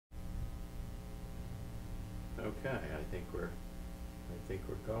Okay,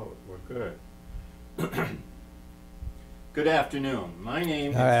 we're good. Good afternoon. My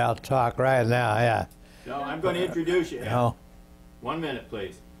name is... All right, I'll talk right now, yeah. No, I'm going to introduce you. No. 1 minute,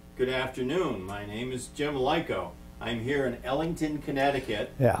 please. Good afternoon. My name is Jim Lyko. I'm here in Ellington,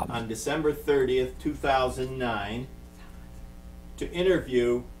 Connecticut on December 30th, 2009 to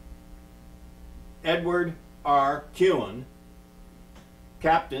interview Edward R. Kuehn,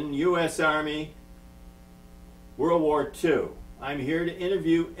 Captain, U.S. Army, World War II. I'm here to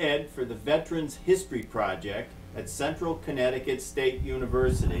interview Ed for the Veterans History Project at Central Connecticut State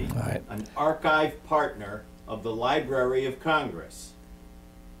University, an archive partner of the Library of Congress.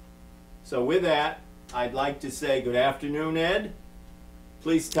 So with that, I'd like to say good afternoon, Ed.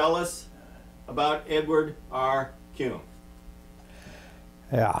 Please tell us about Edward R. Kuehn.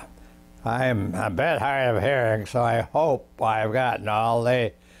 Yeah, I'm a bit hard of hearing, so I hope I've gotten all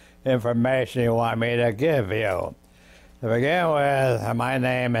the information you want me to give you. To begin with, my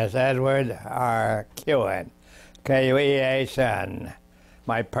name is Edward R. Kuehn, K-U-E-H-N.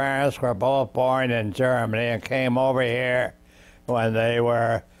 My parents were both born in Germany and came over here when they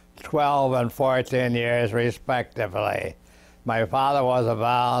were 12 and 14 years respectively. My father was a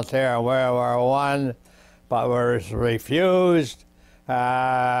volunteer in World War I, but was refused the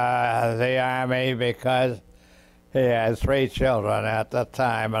Army because he had 3 children at the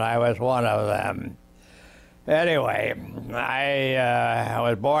time, and I was one of them. Anyway, I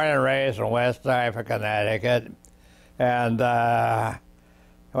was born and raised in West Hartford, Connecticut, and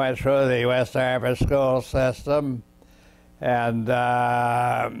went through the West Hartford school system, and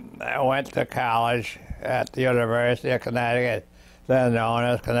I went to college at the University of Connecticut, then known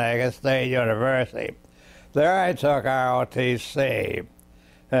as Connecticut State University. There I took ROTC.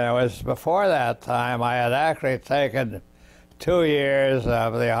 And it was before that time I had actually taken 2 years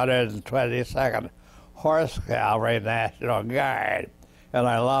of the 122nd Horse Cavalry National Guard, and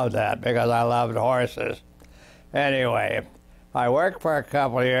I loved that because I loved horses. Anyway, I worked for a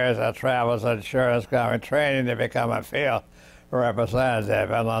couple of years at Travelers Insurance Company, training to become a field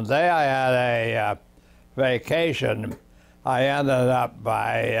representative. And the day I had a vacation, I ended up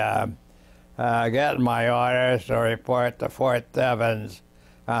by getting my orders to report to Fort Devens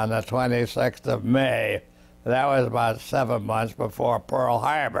on the 26th of May. That was about 7 months before Pearl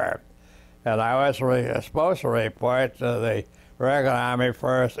Harbor. And I was supposed to report to the regular Army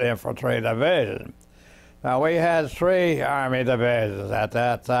 1st Infantry Division. Now, we had 3 Army divisions at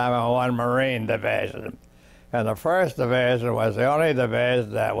that time and 1 Marine division. And the 1st Division was the only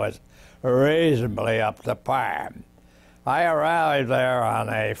division that was reasonably up to par. I arrived there on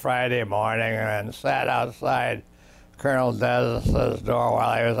a Friday morning and sat outside Colonel Dennis's door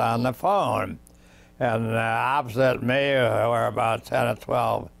while he was on the phone. And opposite me were about 10 or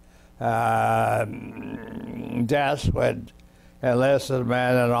 12 desks with enlisted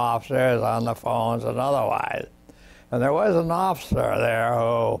men and officers on the phones and otherwise. And there was an officer there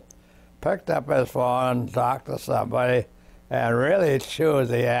who picked up his phone, talked to somebody, and really chewed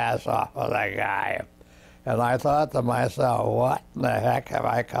the ass off of the guy. And I thought to myself, what in the heck have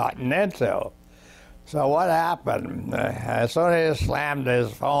I gotten into? So what happened? As soon as he slammed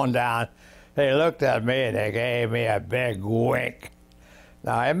his phone down, he looked at me and he gave me a big wink.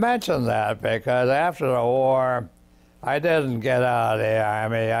 Now, I mention that because after the war, I didn't get out of the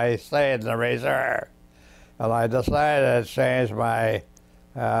Army. I stayed in the reserve. And I decided to change my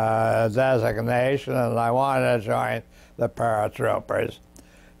designation, and I wanted to join the paratroopers.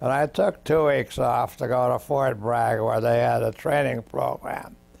 And I took 2 weeks off to go to Fort Bragg, where they had a training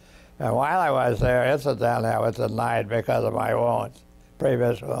program. And while I was there, incidentally, I was denied because of my wounds,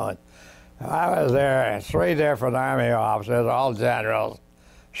 previous wounds. I was there, 3 different Army officers, all generals,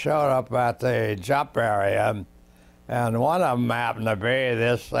 showed up at the jump area, and one of them happened to be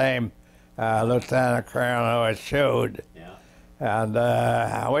this same lieutenant colonel who was chewed. Yeah. And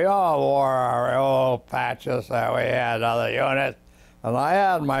we all wore our old patches that we had other units, and I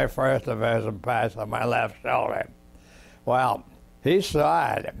had my 1st Division patch on my left shoulder. Well, he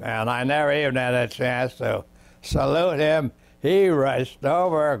saw it, and I never even had a chance to salute him. He rushed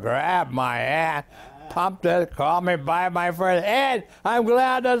over, grabbed my hand, pumped it, called me by my first, Ed, I'm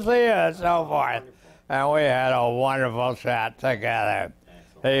glad to see you, and so forth. And we had a wonderful chat together.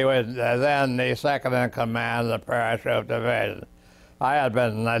 He was then the 2nd in command of the Parachute Division. I had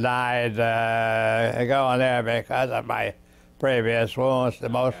been denied going there because of my previous wounds,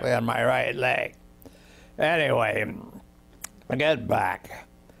 mostly in my right leg. Anyway, to get back,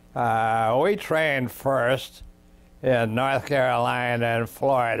 we trained first in North Carolina and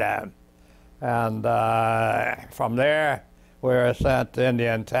Florida. And from there, we were sent to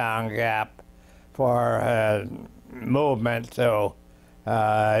Indiantown Gap for movement to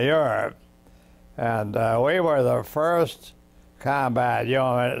Europe. And we were the first combat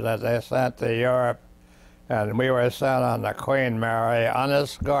unit that they sent to Europe, and we were sent on the Queen Mary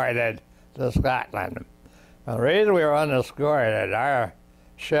unescorted to Scotland. And the reason we were unescorted, our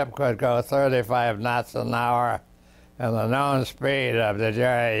ship could go 35 knots an hour, and the known speed of the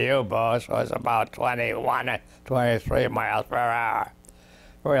Jerry U-boats was about 21, 23 miles per hour.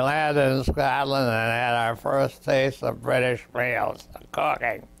 We landed in Scotland and had our first taste of British meals,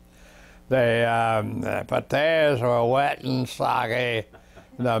 cooking. The potatoes were wet and soggy.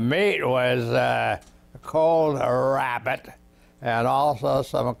 The meat was cold rabbit and also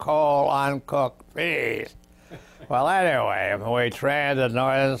some cold uncooked peas. Well, anyway, we trained in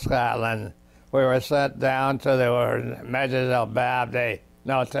northern Scotland. We were sent down to the Medges of Babney,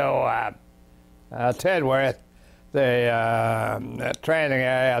 no, to Tidworth, the training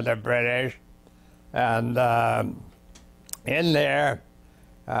area of the British. And in there,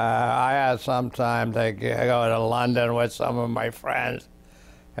 I had some time to go to London with some of my friends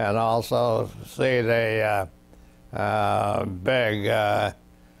and also see the big,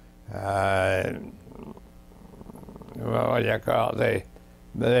 what do you call it,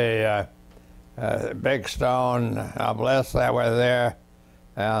 the big stone obelisks that were there,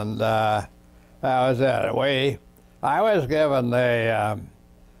 and that was it. I was given the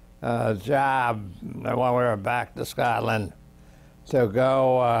job when we were back to Scotland to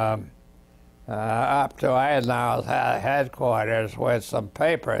go up to Eisenhower's headquarters with some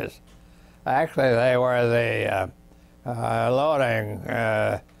papers. Actually, they were the loading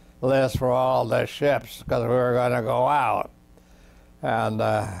list for all the ships because we were going to go out. And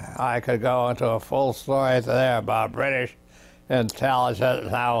I could go into a full story there about British intelligence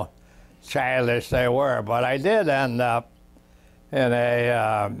and how childish they were. But I did end up in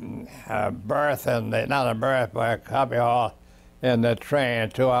a berth in the, not a berth, but a cubby hall in the train,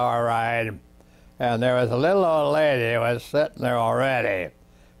 2-hour ride. And there was a little old lady who was sitting there already.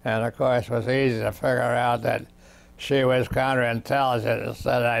 And of course, it was easy to figure out that she was counterintelligence and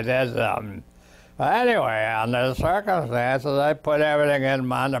said I did something. But anyway, under the circumstances, I put everything in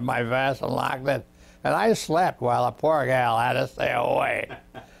under my vest and locked it. And I slept while the poor gal had to stay awake.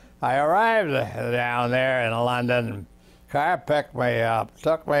 I arrived down there in London. Car picked me up,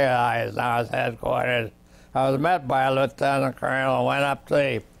 took me to Eisenhower's headquarters. I was met by a lieutenant colonel and went up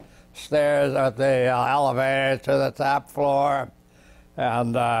the stairs at the elevator to the top floor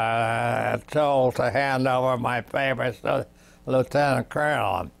and told to hand over my papers to the lieutenant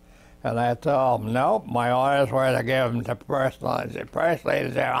colonel. And I told him, nope, my orders were to give them to personally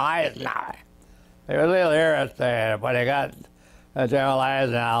to General Eisenhower. He was a little irritated, but he got General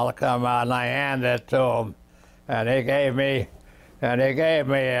Eisenhower to come out, and I handed it to him. And he gave me a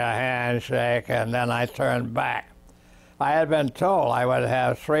handshake, and then I turned back. I had been told I would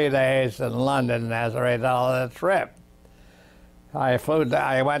have 3 days in London as a result of the trip. I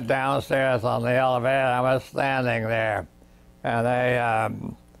went downstairs on the elevator, and I was standing there,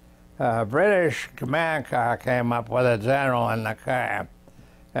 and a British command car came up with a general in the car,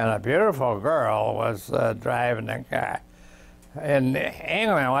 and a beautiful girl was driving the car. In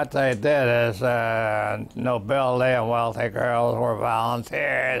England, what they did is nobility and wealthy girls were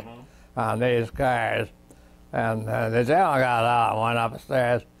volunteers on these cars. And the general got out and went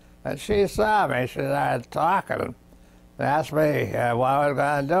upstairs, and she saw me. She started talking. They asked me what I was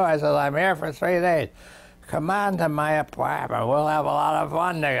going to do. I said, I'm here for 3 days. Come on to my apartment. We'll have a lot of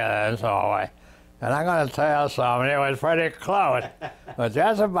fun together and so on. And I'm going to tell you something. It was pretty close. But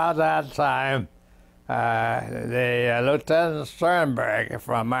just about that time, the Lieutenant Sternberg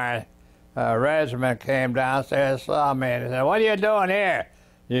from our regiment came downstairs, saw me, and said, what are you doing here?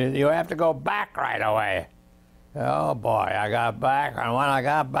 You have to go back right away. Oh boy, I got back, and when I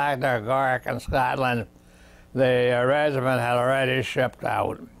got back to Gork in Scotland, the regiment had already shipped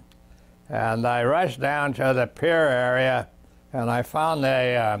out. And I rushed down to the pier area, and I found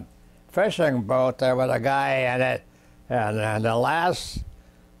a fishing boat there with a guy in it, and the last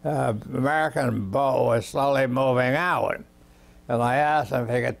American boat was slowly moving out. And I asked him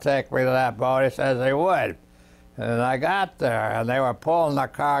if he could take me to that boat. He says he would. And I got there, and they were pulling the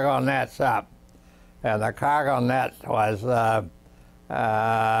cargo nets up. And the cargo net was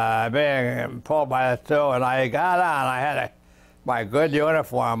being pulled by the two, and I got on. I had my good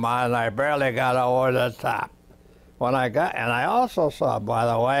uniform on, and I barely got over the top. When I got, and I also saw, by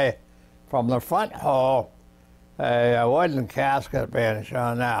the way, from the front hole, a wooden casket being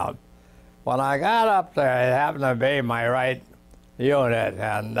shown out. When I got up there, it happened to be my right unit,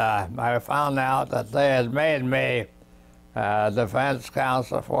 and I found out that they had made me defense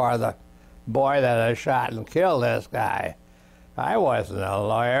counsel for the boy that had shot and killed this guy. I wasn't a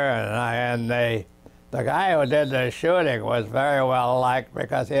lawyer, and the guy who did the shooting was very well liked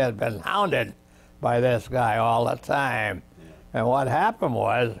because he had been hounded by this guy all the time. And what happened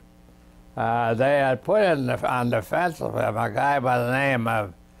was they had put on defense of him a guy by the name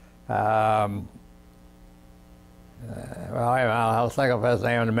of, well, I'll think of his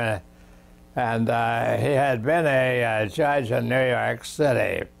name in a minute. And he had been a judge in New York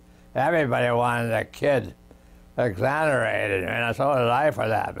City. Everybody wanted a kid exonerated, and so did I, for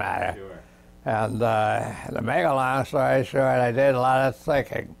that matter. Sure. And to make a long story short, I did a lot of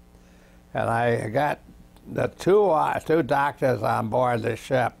thinking. And I got the two doctors on board the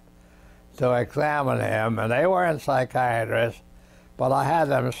ship to examine him, and they weren't psychiatrists, but I had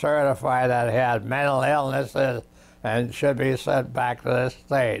them certify that he had mental illnesses and should be sent back to the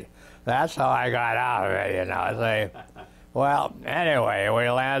state. That's how I got out of it, you know. Well, anyway, we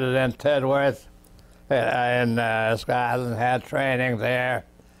landed in Tidworth in Scotland, had training there,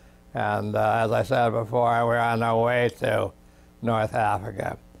 and as I said before, we were on our way to North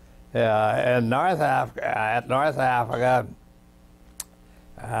Africa. At North Africa,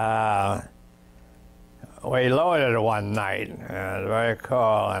 we loaded one night. It was very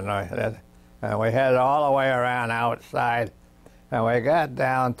cold, and we headed all the way around outside, and we got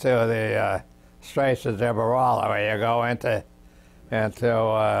down to the Straits of Gibraltar, where you go into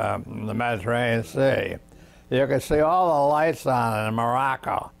the Mediterranean Sea. You could see all the lights on in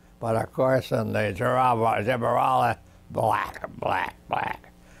Morocco, but of course in the Gibraltar, black.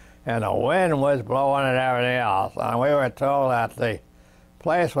 And the wind was blowing and everything else. And we were told that the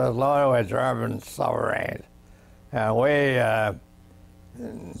place was loaded with German submarines. And we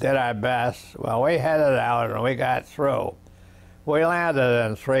did our best. Well, we headed out and we got through. We landed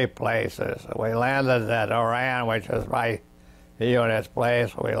in 3 places. We landed at Oran, which is my unit's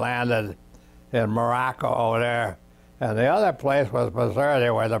place. We landed in Morocco over there. And the other place was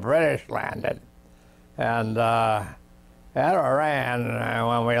Bizerte, where the British landed. And at Oran,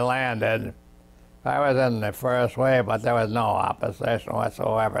 when we landed, I was in the first wave, but there was no opposition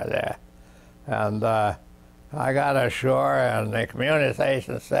whatsoever there. And I got ashore, and the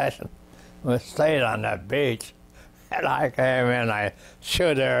communication session was stayed on the beach. And I came in, I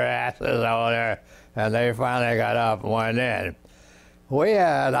chewed their asses over there, and they finally got up and went in. We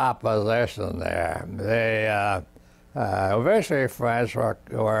had opposition there. The Victory French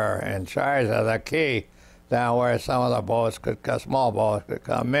were in charge of the quay down where some of the boats small boats could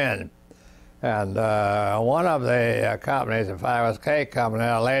come in. And one of the companies, the 5SK company,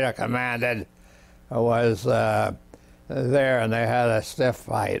 I later commanded, was there, and they had a stiff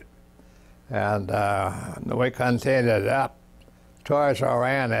fight. And we continued up towards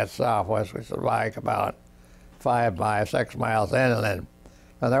Oran itself, which was like about 6 miles inland.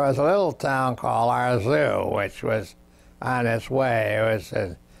 And there was a little town called Arzeu, which was on its way. It was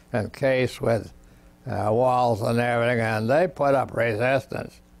encased with walls and everything, and they put up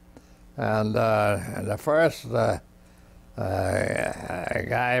resistance. And the first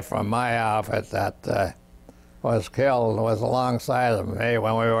guy from my outfit that was killed was alongside of me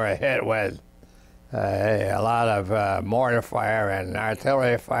when we were hit with a lot of mortar fire and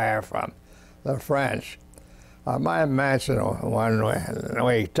artillery fire from the French. I might mention when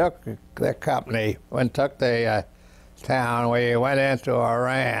we took the company, took the town, we went into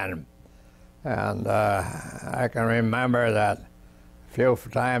Oran. And I can remember that a few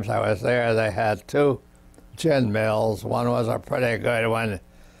times I was there, they had 2 gin mills. One was a pretty good one.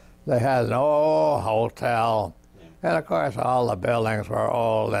 They had an old hotel. And of course, all the buildings were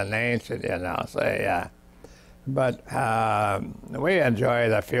old and ancient, you know. But we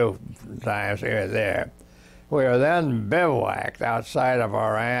enjoyed a few times here and there. We were then bivouacked outside of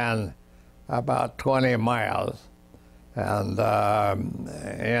Oran about 20 miles. And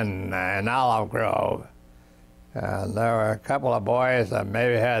in an olive grove. And there were a couple of boys that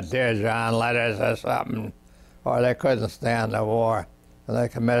maybe had Dear John letters or something, or they couldn't stand the war, and they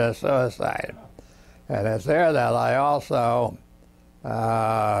committed suicide. And it's there that I also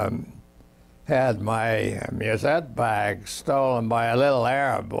had my musette bag stolen by a little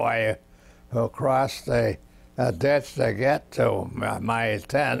Arab boy who crossed a ditch to get to my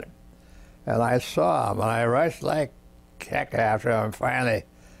tent. And I saw him, and I rushed like heck after him, and finally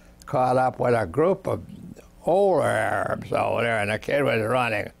caught up with a group of older Arabs over there, and the kid was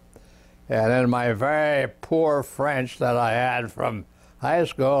running. And in my very poor French that I had from high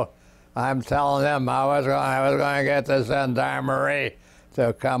school, I'm telling them I was going to get the gendarmerie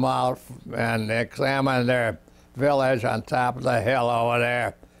to come out and examine their village on top of the hill over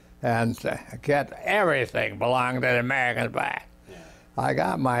there and get everything belonging to the Americans back. Yeah. I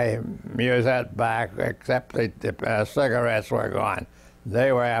got my musette back, except the cigarettes were gone.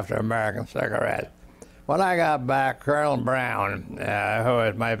 They were after American cigarettes. When I got back, Colonel Brown, who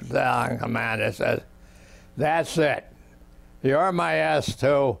was my battalion commander, says, "That's it. You're my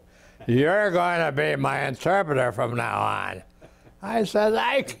S2. You're going to be my interpreter from now on." I said,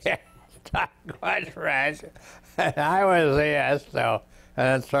 "I can't talk much French." I was the S2,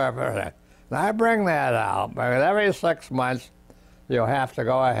 an interpreter. Now, I bring that out because every 6 months you have to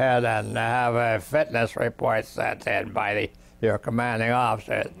go ahead and have a fitness report sent in by your commanding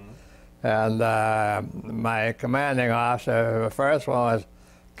officers. And my commanding officer, the first one was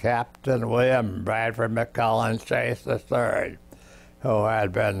Captain William Bradford McCullen Chase III, who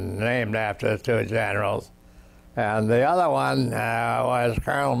had been named after the two generals. And the other one was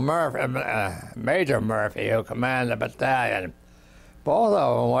Colonel Murphy, Major Murphy, who commanded the battalion. Both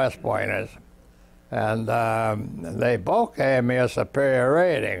of them West Pointers. And they both gave me a superior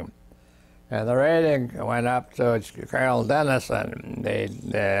rating. And the rating went up to Colonel Dennison,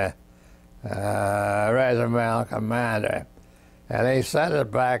 the regimental commander. And he sent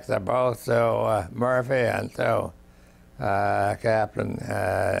it back to both to Murphy and to Captain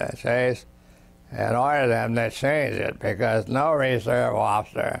Chase and ordered them to change it because no reserve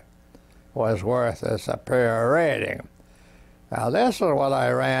officer was worth a superior rating. Now, this is what I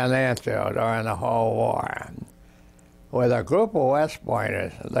ran into during the whole war. With a group of West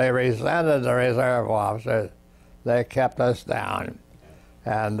Pointers, they resented the reserve officers. They kept us down.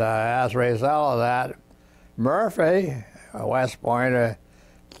 And as a result of that, Murphy, a West Pointer,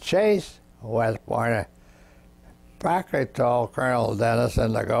 Chase, a West Pointer, practically told Colonel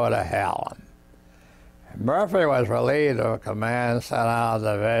Dennison to go to hell. Murphy was relieved of command, sent out of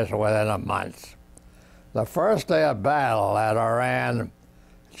the division within a month. The first day of battle at Oran,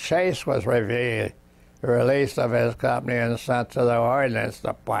 Chase was released of his company and sent to the Ordnance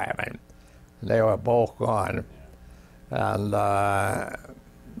Department. They were both gone. And that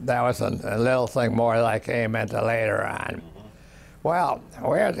was a little thing more that came into later on. Well,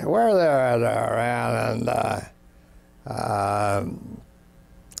 we're there at Oran, and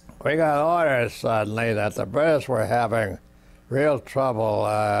we got orders suddenly that the British were having real trouble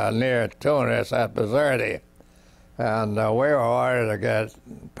near Tunis at Bizerti. And we were ordered to get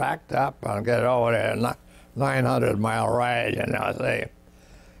packed up and get over there, 900-mile ride, you know, see.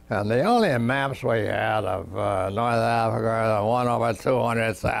 And the only maps we had of North Africa, the one over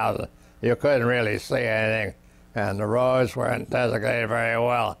 200,000, you couldn't really see anything, and the roads weren't designated very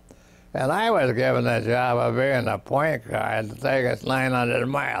well. And I was given the job of being the point guard to take us 900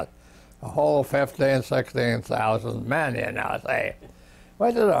 miles, a whole 15,000, 16,000 men, you know, see,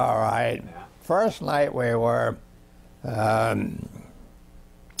 which is all right. First night we were in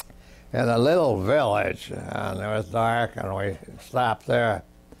a little village, and it was dark, and we stopped there.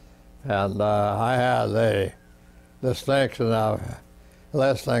 And I had the distinction of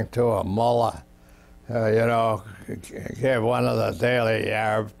listening to a mullah, you know, give one of the daily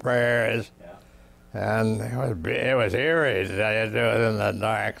Arab prayers. Yeah. And it was eerie to tell you to do it in the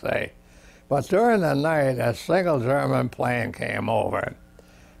dark, say. But during the night, a single German plane came over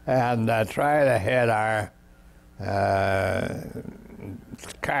and tried to hit our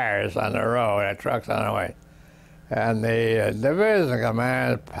cars on the road, our trucks on the way. And the division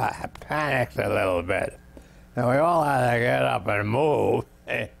commander panicked a little bit. And we all had to get up and move.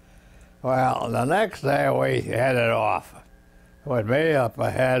 Well, the next day we headed off with me up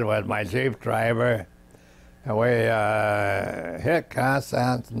ahead with my Jeep driver. And we hit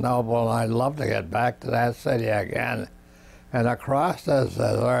Constantinople, and I'd love to get back to that city again. And across the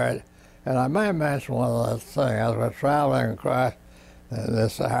desert, and I might mention one of those things, as we're traveling across the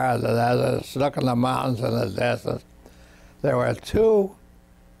Sahara, the desert, looking at the mountains in the distance, there were two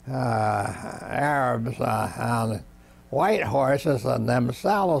Arabs on white horses and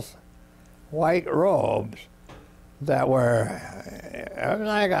themselves white robes that were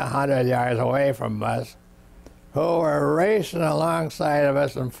like 100 yards away from us, who were racing alongside of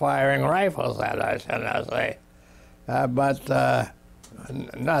us and firing rifles at us, and I say. But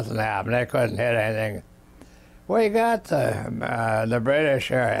nothing happened. They couldn't hit anything. We got to the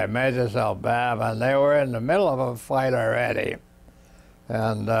British area, Major Zelbab, and they were in the middle of a fight already,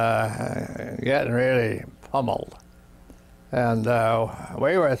 and getting really pummeled. And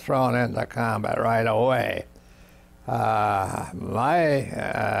we were thrown into combat right away. My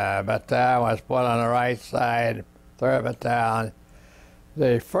battalion was put on the right side, 3rd Battalion.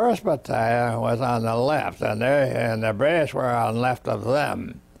 The 1st Battalion was on the left, and the British were on left of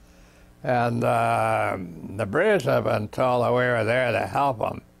them. And the British had been told that we were there to help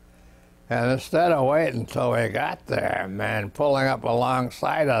them. And instead of waiting until we got there and pulling up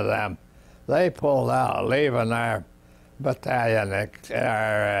alongside of them, they pulled out, leaving our battalion,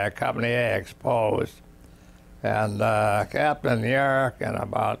 our Company A, exposed. And Captain Yerrick and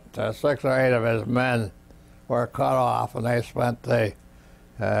about 6 or 8 of his men were cut off, and they spent the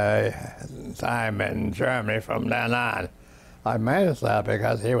time in Germany from then on. I mentioned that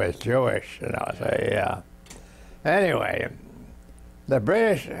because he was Jewish, you know. So, anyway,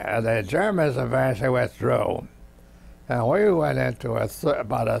 the Germans eventually withdrew, and we went into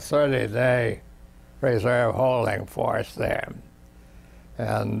about a 30-day reserve holding force there.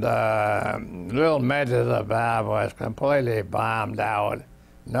 And little Medjugorje was completely bombed out.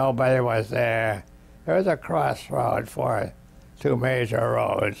 Nobody was there. There was a crossroad for 2 major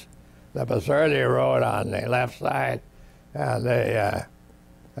roads, the Bizerti Road on the left side and the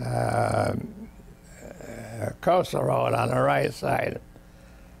Coastal Road on the right side.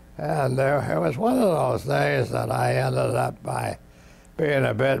 And it was one of those days that I ended up by being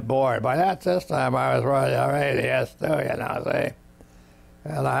a bit bored. By this time I was running RATS too, you know, see.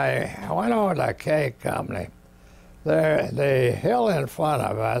 And I went over to K Company. The hill in front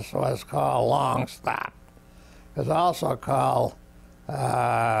of us was called Long Stop. It's also called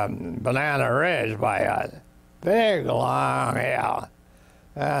Banana Ridge by us. Big, long hill.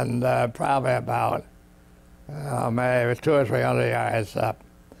 And probably about maybe 200 or 300 yards up.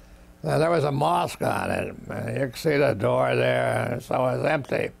 And there was a mosque on it. And you could see the door there, and so it was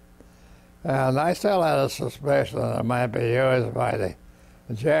empty. And I still had a suspicion that it might be used by the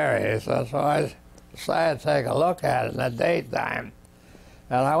Jerry's, so I decided to take a look at it in the daytime.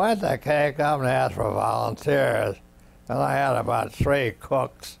 And I went to K Company and asked for volunteers, and I had about 3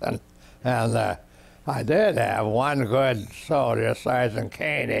 cooks, and I did have one good soldier, Sergeant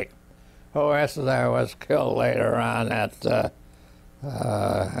Koenig, who incidentally was killed later on at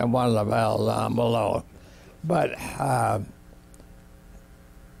one of the battles down below. But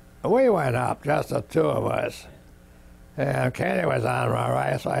we went up, just the 2 of us, and Kenny was on my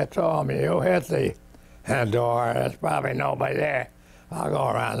right, so I told him, you hit the door, there's probably nobody there. I'll go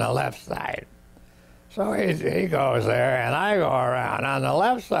around the left side. So he goes there, and I go around. On the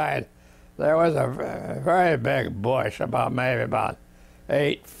left side, there was a very big bush, maybe about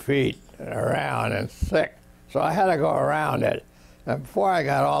 8 feet around and thick. So I had to go around it. And before I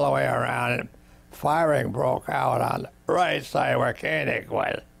got all the way around it, firing broke out on the right side where Koenig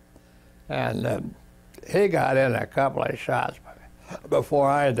was. And he got in a couple of shots before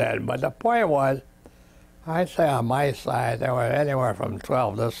I did. But the point was, I'd say on my side, there were anywhere from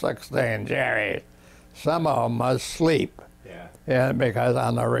 12 to 16 Jerry's. Some of them was asleep. Yeah, because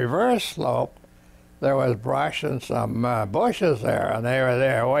on the reverse slope, there was brush and some bushes there, and they were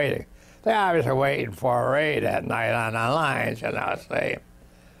there waiting. They obviously waiting for a raid at night on the lines, you know, see.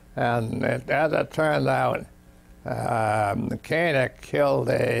 And as it turned out, Koenig killed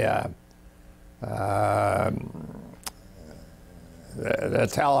the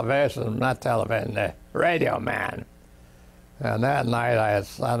the radio man. And that night I had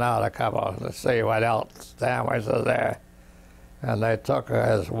sent out a couple to see what else damage was there. And they took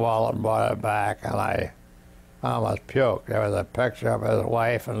his wallet and brought it back, and I almost puked. There was a picture of his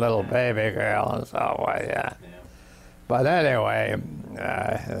wife and little baby girl and so forth, yeah. But anyway,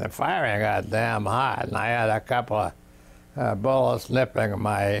 the firing got damn hot, and I had a couple of bullets nipping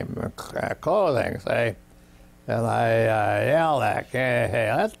my clothing, see? And I yelled at Kenny,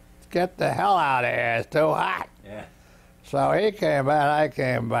 hey, let's get the hell out of here, it's too hot. Yeah. So he came back, I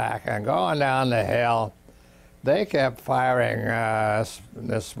came back, and going down the hill, they kept firing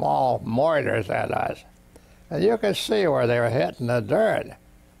the small mortars at us. And you could see where they were hitting the dirt,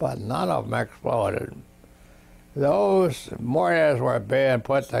 but none of them exploded. Those mortars were being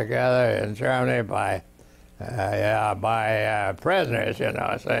put together in Germany by prisoners, you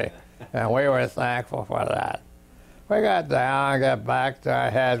know, see, and we were thankful for that. We got down, got back to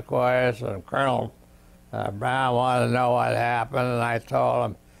our headquarters, and Colonel Brown wanted to know what happened, and I told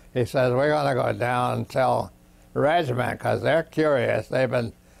him, he says, we're going to go down and tell the regiment, because they're curious. They've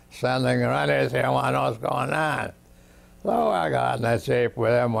been sending runners here, want to know what's going on. So I got in a jeep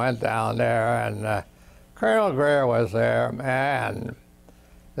with him, went down there, and Colonel Greer was there, and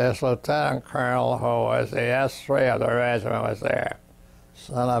this lieutenant colonel who was the S3 of the regiment was there.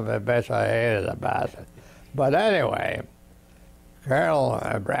 Son of a bitch, I hated the bastard. But anyway, Colonel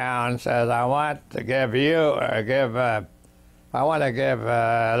Brown says, I want to give Lieutenant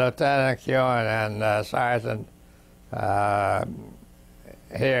Kuehn and Sergeant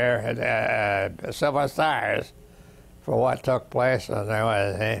here Silver Stars for what took place, and there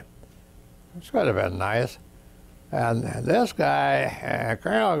was, which could have been nice. And this guy,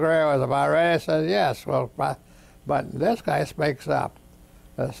 Colonel Gray was about ready to say yes, well, but this guy speaks up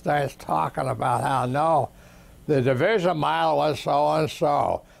and starts talking about how, no, the division model was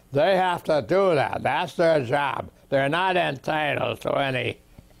so-and-so. They have to do that. That's their job. They're not entitled to anything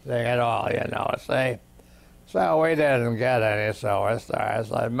at all, you know, see? So we didn't get any silver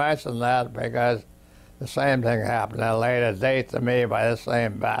stars. I mentioned that because the same thing happened at a later date to me by the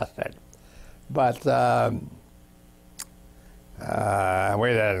same bastard. But we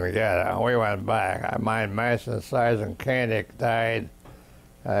didn't get it. We went back. I might mention Sergeant Koenig died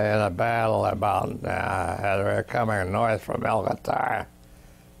in a battle about, as we were coming north from Elgatar,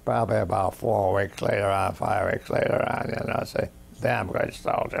 probably about 4 weeks later on, 5 weeks later on, you know. It's a damn good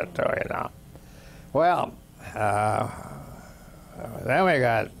soldier, too, you know. Well, then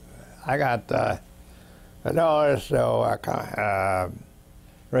I got a notice to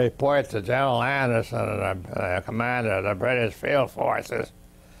report to General Anderson, the commander of the British Field Forces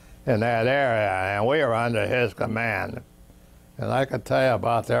in that area, and we were under his command. And I could tell you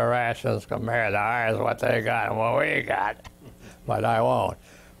about their rations compared to ours, what they got and what we got, but I won't.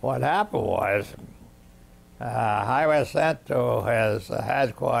 What happened was, I was sent to his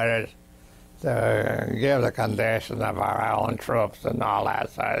headquarters to give the condition of our own troops and all that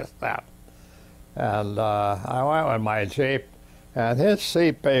sort of stuff. And I went with my Jeep, and his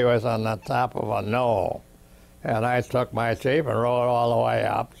CP was on the top of a knoll. And I took my Jeep and rode all the way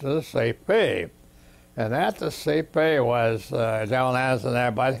up to the CP. And at the CP was General Anderson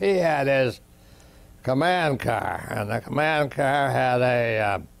there, but he had his command car. And the command car had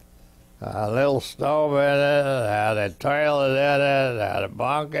a little stove in it, had a toilet in it, had a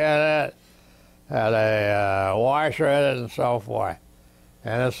bunk in it, had a washer in it, and so forth.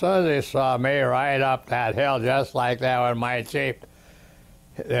 And as soon as he saw me ride up that hill just like that with my Jeep,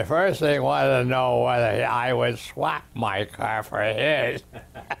 the first thing he wanted to know whether I would swap my car for his.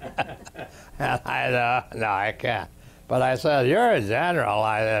 And I said, no, I can't. But I said, you're a general.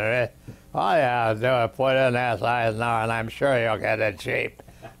 I said, all you have to do is put in that Eisenhower, and I'm sure you'll get a Jeep.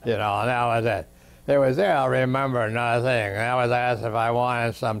 You know, and that was it. It was there, I'll remember another thing. I was asked if I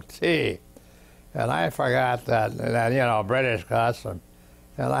wanted some tea. And I forgot that, you know, British custom.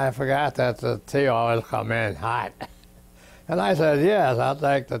 And I forgot that the tea always come in hot. And I said, yes, I'll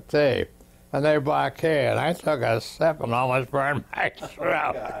take the tea. And they brought tea, and I took a sip and almost burned my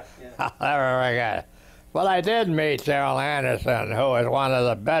throat. I'll never forget it. But I did meet General Anderson, who was one of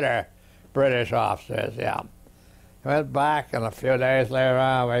the better British officers, yeah. Went back, and a few days later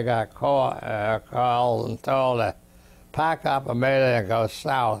on, we got called and told to pack up immediately and go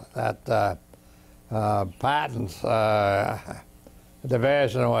south. That Patton's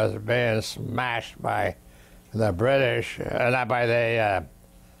division was being smashed by the British, not by the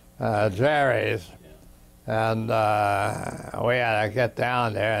Jerry's, and we had to get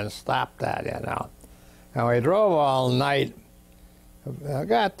down there and stop that, you know. And we drove all night. I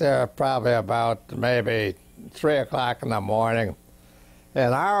got there probably about maybe 3 o'clock in the morning,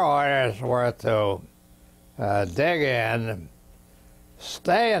 and our orders were to dig in,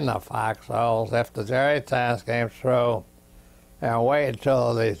 stay in the foxholes if the Jerry tanks came through, and wait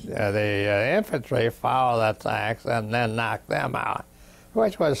until the infantry followed the tanks and then knock them out,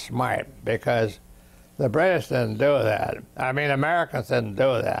 which was smart because the British didn't do that. I mean, Americans didn't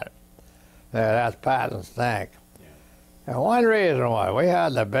do that. That's Patton's tank. Yeah. And one reason was we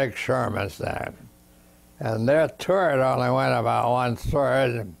had the big Shermans there, and their turret only went about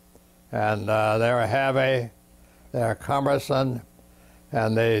 1/3, and they were heavy, they were cumbersome,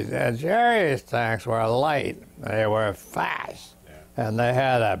 and the Jerry's tanks were light. They were fast, and they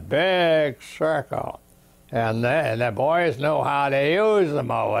had a big circle, and the boys knew how to use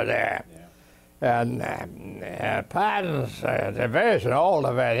them over there. And Patton's division, old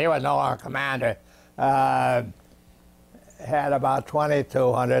division, he was no longer commander, had about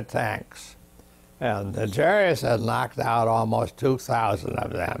 2,200 tanks. And the Jerry's had knocked out almost 2,000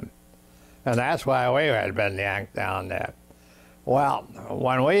 of them. And that's why we had been yanked down there. Well,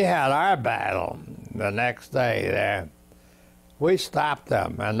 when we had our battle the next day there, we stopped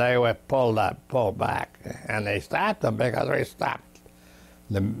them, and they were pulled back. And they stopped them because we stopped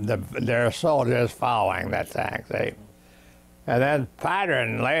their soldiers following that tank, see? And then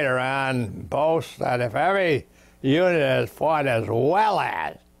Patton later on boasts that if every unit had fought as well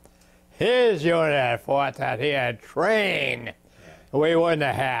as his unit had fought that he had trained, we wouldn't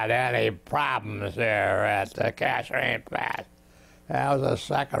have had any problems there at the Kasserine Pass. That was the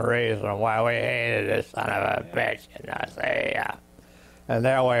second reason why we hated this son of a bitch, you know, see? And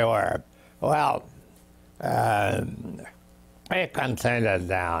there we were. Well, we continued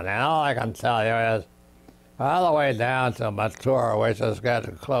down, and all I can tell you is all the way down to Mature, which is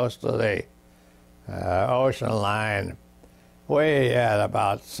getting close to the ocean line. We had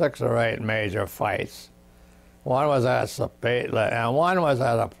about 6 or 8 major fights. One was at Sapetla, and one was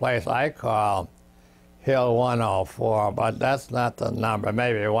at a place I call Hill 104, but that's not the number,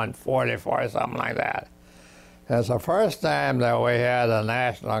 maybe 144 or something like that. It's the first time that we had a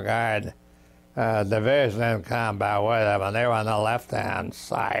National Guard division in combat with them, and they were on the left-hand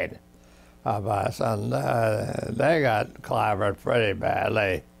side of us, and they got clobbered pretty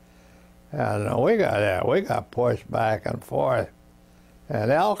badly. And we got pushed back and forth.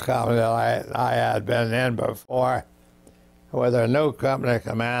 And L Company that I had been in before, with their new company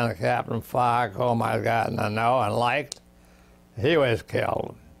commander, Captain Fogg, whom I'd gotten to know and liked, he was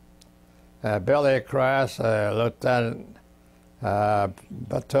killed. Billy Cross, lieutenant,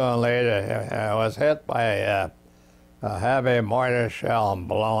 platoon leader, was hit by a heavy mortar shell and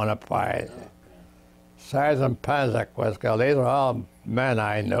blown apart. Sergeant Penzick was killed. These were all men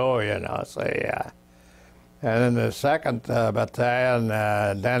I knew, you know, so yeah. And in the 2nd Battalion,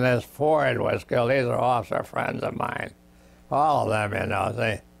 Dennis Ford was killed. These are officer friends of mine. All of them, you know,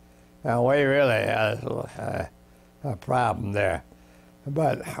 see. And we really had a problem there.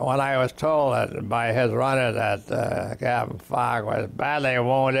 But when I was told that by his runner that Captain Fogg was badly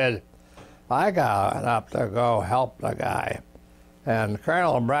wounded, I got up to go help the guy. And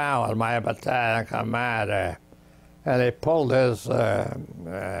Colonel Brown was my battalion commander. And he pulled his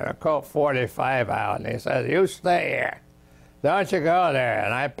Colt 45 out, and he said, "You stay here. Don't you go there."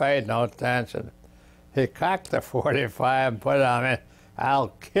 And I paid no attention. He cocked the 45 and put it on me. "I'll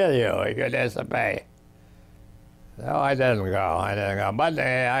kill you if you disobey." No, I didn't go. But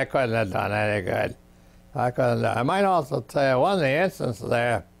I couldn't have done any good. I might also tell you, one of the instances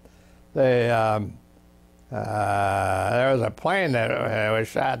there, there was a plane that was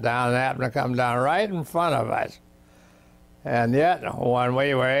shot down and happened to come down right in front of us. And yet, when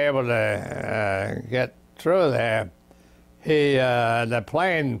we were able to get through there, the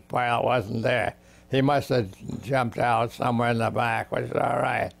plane pilot wasn't there. He must have jumped out somewhere in the back, which is all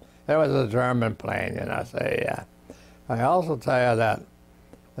right. It was a German plane, you know, so yeah. I also tell you that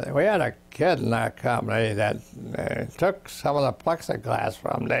we had a kid in our company that took some of the plexiglass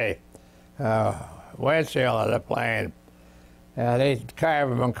from the windshield of the plane, and he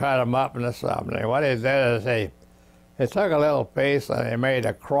carved them and cut them up into something. What he did is he took a little piece and he made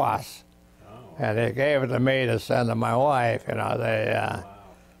a cross, and he gave it to me to send to my wife, you know. Wow.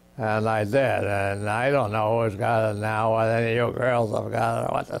 And I did, and I don't know who's got it now, whether any of you girls have got it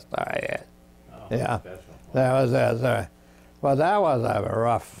or what the story is. Oh, yeah. Special. That was it. Well, that was a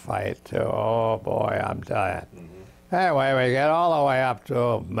rough fight, too. Oh, boy, I'm telling you. Mm-hmm. Anyway, we get all the way up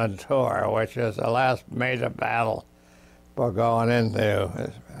to Mature, which is the last major battle for going into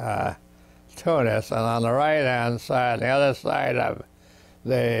Tunis. And on the right-hand side, the other side of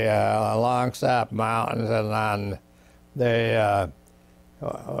the Longsap Mountains, and on the,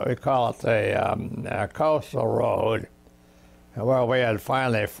 we call it the coastal road, where we had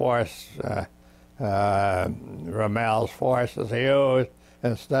finally forced Rommel's forces to use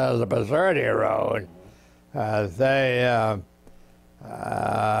instead of the Bizerti road. They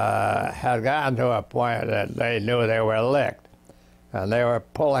had gotten to a point that they knew they were licked, and they were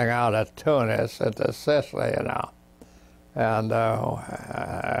pulling out of Tunis into Sicily, you know. And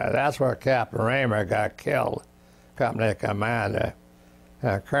that's where Captain Raymer got killed, company commander.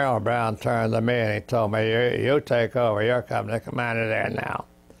 Colonel Brown turned to me and he told me, you take over, you're company commander there now.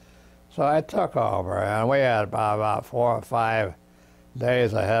 So I took over, and we had about 4 or 5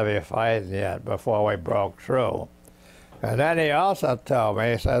 days of heavy fighting yet before we broke through. And then he also told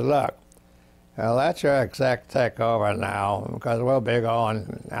me, he said, "Look, let your exec take over now, because we'll be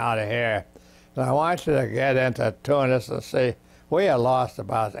going out of here. And I want you to get into Tunis and see." We had lost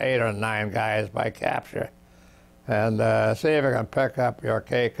about 8 or 9 guys by capture. And see if you can pick up your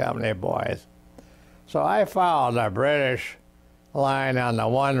K Company boys. So I followed the British line on the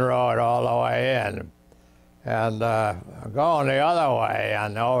one road all the way in, and going the other way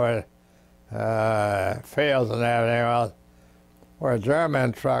and over fields and everything else were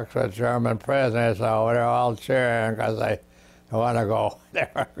German trucks with German prisoners, so they're all cheering because they want to go,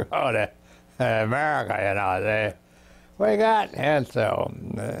 go to America, you know. We got into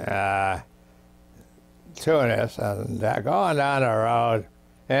Tunis, and going down the road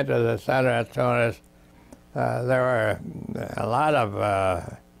into the center of Tunis, there were a lot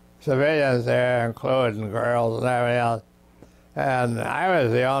of civilians there, including girls and everything else. And I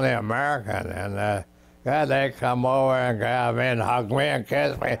was the only American, and God, they come over and grab me and hug me and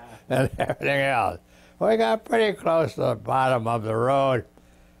kiss me and everything else. We got pretty close to the bottom of the road,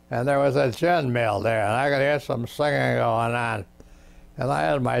 and there was a gin mill there, and I could hear some singing going on. And I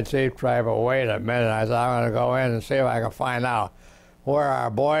had my jeep driver wait a minute. I said, I'm going to go in and see if I can find out where our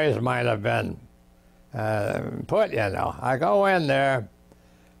boys might have been put, you know. I go in there.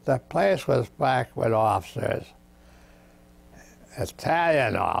 The place was packed with officers,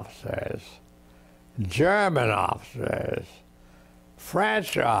 Italian officers, German officers,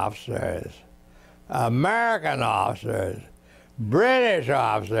 French officers, American officers, British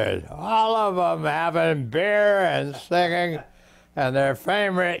officers, all of them having beer and singing, and their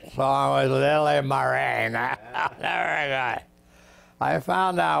favorite song was Lily Marine. Very good. I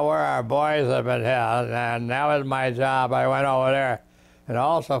found out where our boys had been held, and that was my job. I went over there and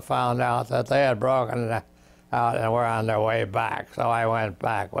also found out that they had broken out and were on their way back, so I went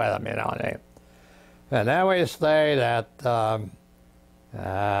back with them, you know. And then we stayed at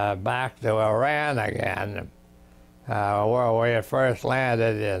back to Oran again, where we had first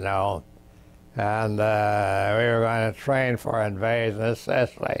landed, you know, and we were going to train for invasion of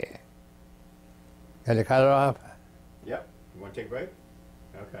Sicily. Can you cut it off? Yep. You want to take a break?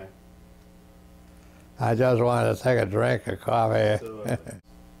 Okay. I just wanted to take a drink of coffee. Absolutely.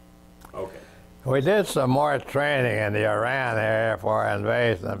 Okay. We did some more training in the Oran area for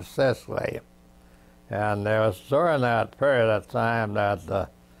invasion of Sicily. And it was during that period of time that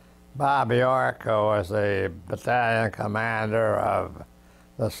Bob York, who was the battalion commander of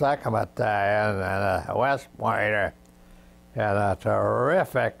the 2nd Battalion and a West Pointer and a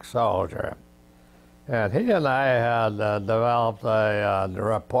terrific soldier. And he and I had developed a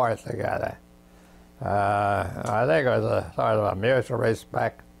report together. I think it was a sort of a mutual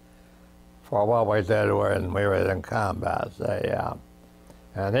respect for what we did when we were in combat.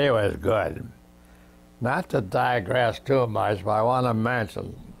 And he was good. Not to digress too much, but I want to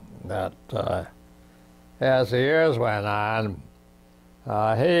mention that as the years went on,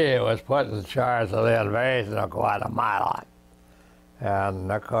 he was put in charge of the invasion of Guatemala.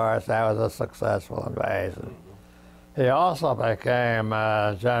 And of course, that was a successful invasion. He also became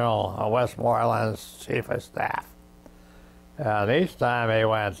General Westmoreland's Chief of Staff. And each time he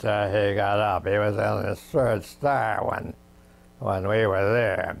went, he got up. He was in his 3rd star when we were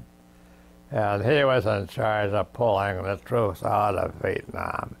there. And he was in charge of pulling the troops out of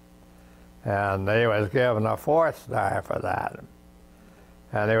Vietnam. And he was given a 4th star for that.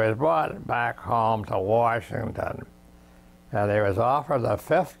 And he was brought back home to Washington. And he was offered a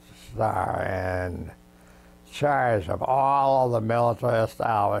 5th star in charge of all of the military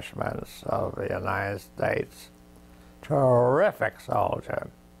establishments of the United States. Terrific soldier.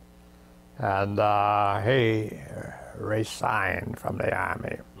 And he resigned from the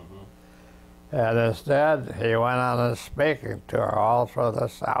Army. And instead, he went on a speaking tour all through the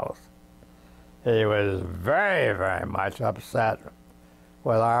South. He was very, very much upset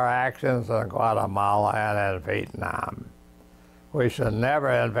with our actions in Guatemala and in Vietnam. We should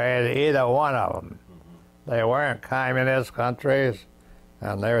never invade either one of them. They weren't communist countries,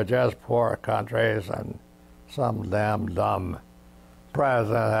 and they were just poor countries, and some damn dumb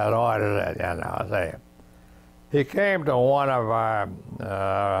president had ordered it, you know. He came to one of our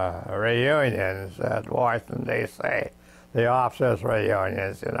reunions at Washington, D.C., the officers'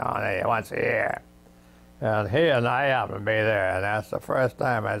 reunions, you know, once a year. And he and I happened to be there, and that's the first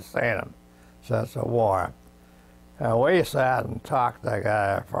time I'd seen him since the war. And we sat and talked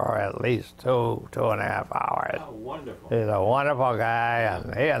together for at least 2.5 hours. Oh, wonderful. He's a wonderful guy,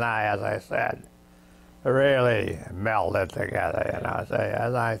 and he and I, as I said, really melded together, you know.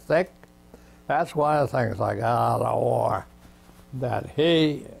 And I think that's one of the things I got out of the war, that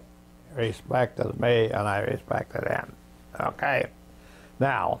he respected me and I respected him. Okay.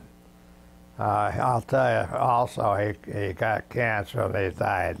 Now, I'll tell you also, he got cancer and he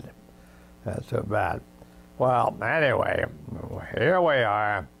died. That's too bad. Well, anyway, here we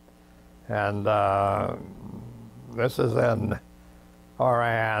are, and this is in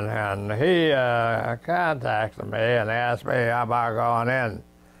Oran, and he contacted me and asked me about going in,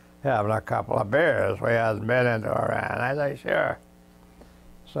 having a couple of beers. We hadn't been into Oran. I said, sure.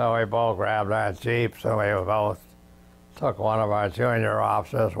 So we both grabbed our jeeps, and we both took one of our junior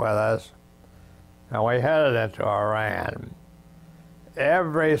officers with us, and we headed into Oran.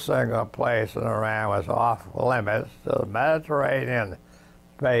 Every single place in Oran was off limits to the Mediterranean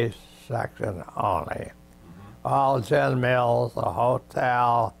base section only. All gin mills, the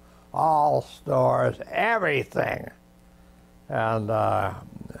hotel, all stores, everything. And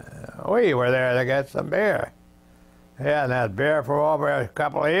we were there to get some beer. He hadn't had beer for over a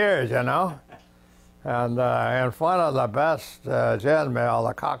couple of years, you know. And in front of the best gin mill,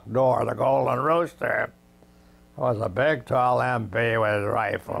 the Cock Door, the Golden Rooster, was a big, tall MP with his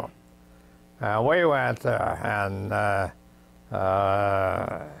rifle. We went there, and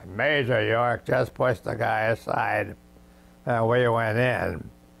Major York just pushed the guy aside, and we went in.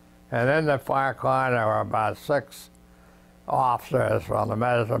 And in the far corner were about 6 officers from the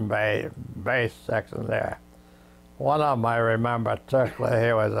medicine base section there. One of them I remember particularly.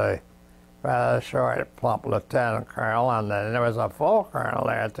 He was a rather short, plump lieutenant colonel, and then there was a full colonel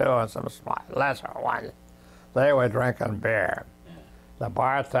there too, and some lesser ones. They were drinking beer. The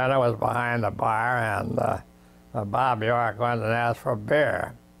bartender was behind the bar, and Bob York went and asked for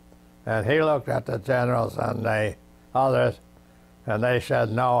beer. And he looked at the generals and the others, and they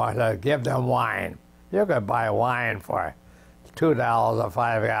said no, they'd give them wine. You could buy wine for $2 a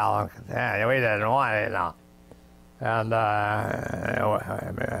 5-gallon container. We didn't want it, no. And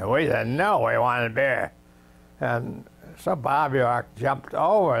we said no, we wanted beer. And so Bob York jumped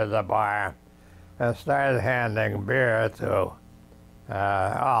over the bar and started handing beer to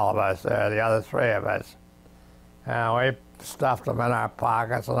all of us, the other 3 of us. And we stuffed them in our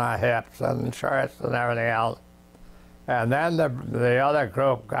pockets and our hips and shirts and everything else. And then the other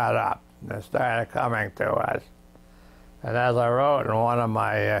group got up and started coming to us. And as I wrote in one of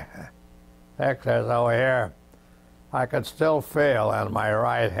my pictures over here, I could still feel in my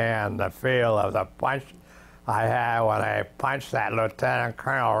right hand the feel of the punch I had when I punched that lieutenant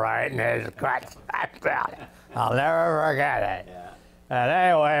colonel right in his guts. I'll never forget it. Yeah. And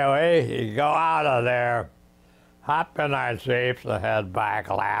anyway, we go out of there, hop in our jeeps and head back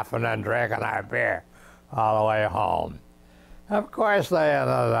laughing and drinking our beer all the way home. Of course, they ended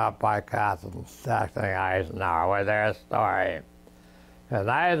up by contacting Eisenhower with their story. And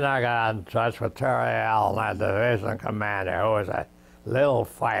Eisenhower got in touch with Terry Allen, our division commander, who was a little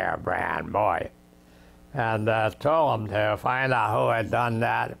firebrand boy, and told him to find out who had done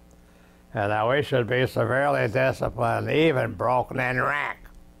that, and that we should be severely disciplined, even broken in rank.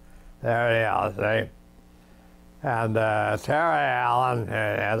 There it is, see? And Terry Allen,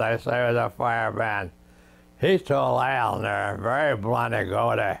 as I say, was a firebrand. He told Allen there, very blunt, to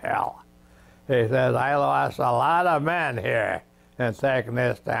go to hell. He says, I lost a lot of men here in taking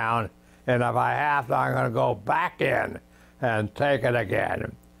this down, and if I have to, I'm going to go back in and take it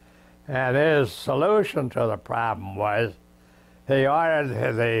again. And his solution to the problem was he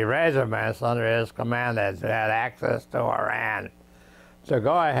ordered the regiments under his command that had access to Oran to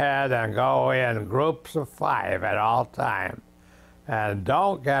go ahead and go in groups of 5 at all times. And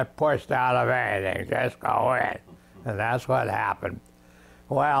don't get pushed out of anything, just go in. And that's what happened.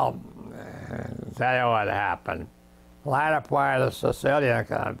 Well, I'll tell you what happened. Latter part of the Sicilian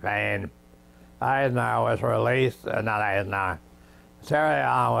campaign, Eisenhower was released, not Eisenhower, Terry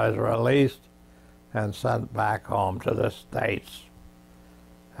Allen was released and sent back home to the States.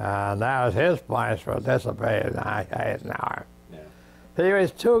 And that was his points for disobeying Eisenhower. Yeah. He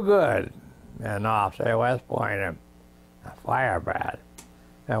was too good an officer, West Point, a firebrand.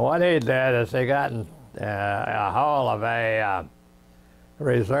 And what he did is he got in a hold of a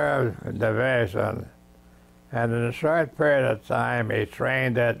reserve division, and in a short period of time he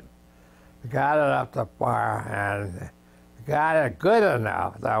trained it, got it up to par, and got it good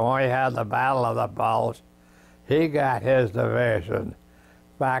enough that when we had the Battle of the Bulge, he got his division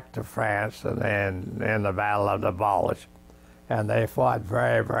back to France in the Battle of the Bulge. And they fought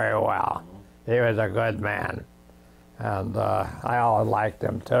very, very well. He was a good man. And I always liked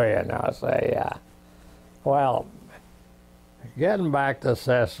him too, you know. So, well, getting back to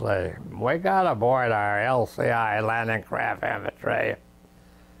Sicily, we got aboard our LCI landing craft infantry,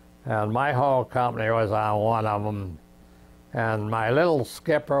 and my whole company was on one of them. And my little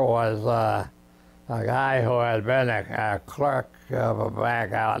skipper was a guy who had been a clerk of a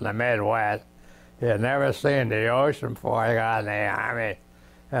bank out in the Midwest. He had never seen the ocean before he got in the Army,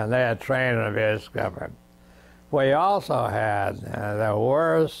 and they had trained him to be a skipper. We also had the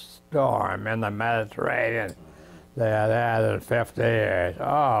worst storm in the Mediterranean they had had in 50 years.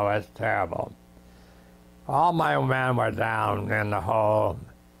 Oh, it's terrible. All my men were down in the hold.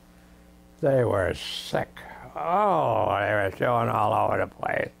 They were sick. Oh, they were showing all over the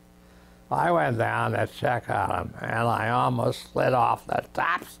place. I went down to check on them, and I almost slid off the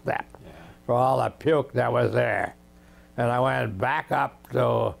top step for all the puke that was there. And I went back up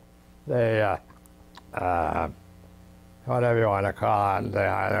to the, whatever you want to call it,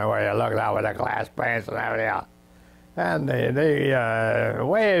 where you look out with the glass panes and everything else. And the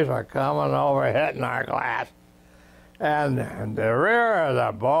waves were coming over, hitting our glass. And the rear of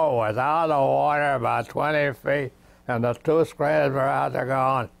the boat was out of the water about 20 feet, and the 2 screens were out there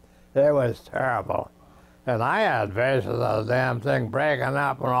going. It was terrible. And I had visions of the damn thing breaking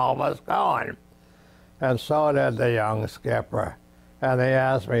up and almost going. and so did the young skipper. And he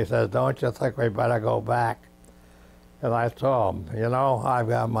asked me, he says, don't you think we better go back? And I told him, you know, I've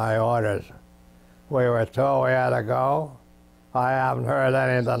got my orders. We were told we had to go. I haven't heard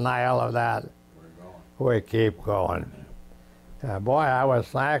any denial of that. We keep going. Boy, I was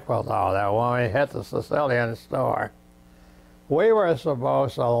thankful, though, that when we hit the Sicilian store, we were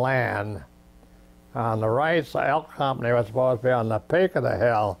supposed to land on the right side. Elk Company was supposed to be on the peak of the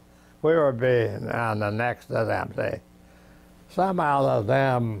hill. We were being on the next to them, see. Somehow the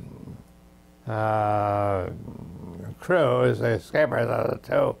damn crews, the skippers of the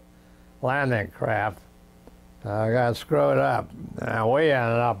two landing craft, got screwed up. And we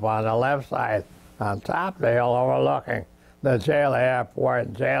ended up on the left side, on top of the hill, overlooking the jail airport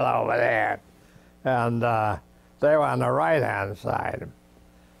and jail over there. And they were on the right-hand side.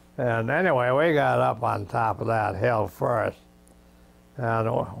 And anyway, we got up on top of that hill first. And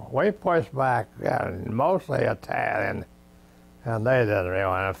we pushed back, mostly Italian, and they didn't really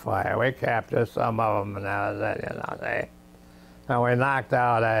want to fight. We captured some of them, and that was it, you know. And we knocked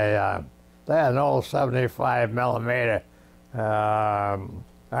out they had an old 75 millimeter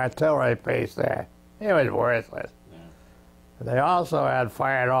artillery piece there. It was worthless. They also had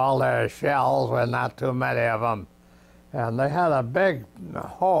fired all their shells with not too many of them. And they had a big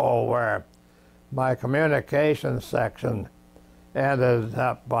hole where my communications section ended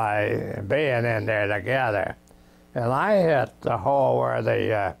up by being in there together. And I hit the hole where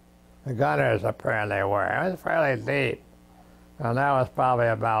the gunners apparently were. It was fairly deep. And that was probably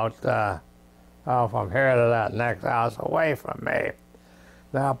about, from here to that next house away from me.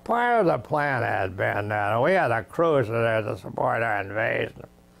 Now, part of the plan had been that we had a cruiser there to support our invasion.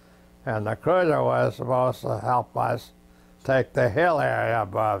 And the cruiser was supposed to help us take the hill area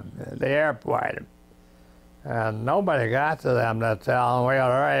above the airport. And nobody got to them to tell them we had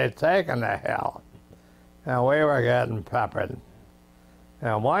already taken the hill. And we were getting peppered.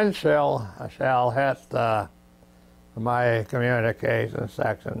 And one shell hit my communication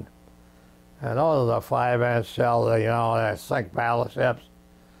section. And those are the 5-inch shells, you know, that sink battleships.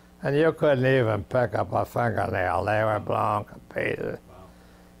 And you couldn't even pick up a fingernail. They were blown to pieces.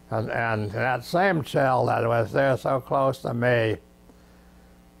 And that same shell that was there so close to me,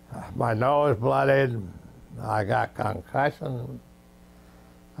 my nose bloodied, I got concussion.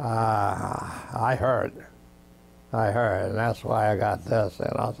 I heard, and that's why I got this.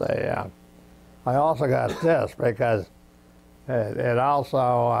 And I'll say, I also got this because it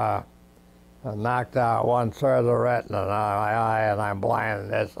also knocked out 1/3 of the retina in my eye, and I'm blind in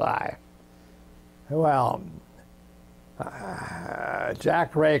this eye. Well,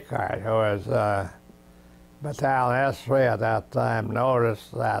 Jack Raycart, who was Battalion S3 at that time,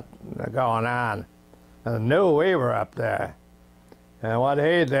 noticed that going on and knew we were up there. And what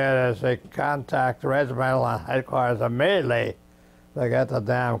he did is he contacted regimental headquarters immediately to get the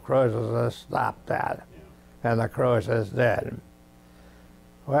damn cruisers to stop that. And the cruisers did.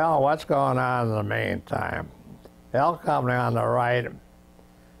 Well, what's going on in the meantime? Elk Company on the right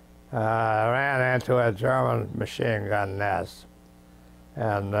ran into a German machine gun nest.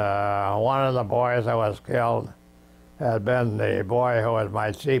 And one of the boys that was killed had been the boy who was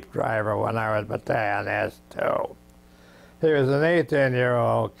my jeep driver when I was Battalion S2. He was an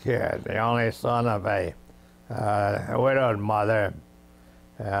 18-year-old kid, the only son of a widowed mother.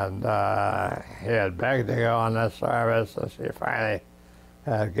 And he had begged to go on this service, and she finally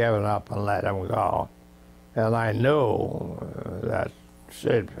had given up and let him go. And I knew that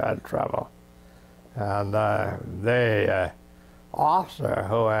she'd had trouble. And the officer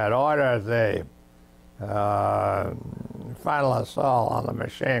who had ordered the final assault on the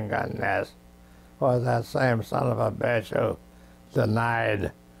machine gun nest was that same son of a bitch who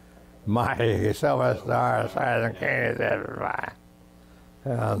denied my Silver Star Sergeant Keeney did.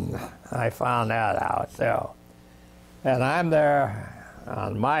 And I found that out too. And I'm there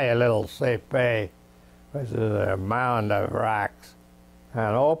on my little CP, which is a mound of rocks,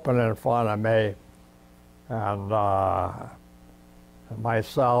 and open in front of me, and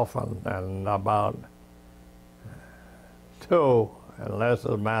myself and about two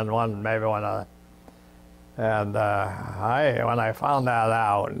enlisted men, maybe one other. And when I found that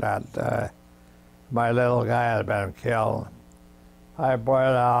out, that my little guy had been killed, I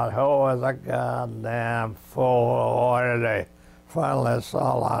brought out, who was a goddamn fool who ordered a frontal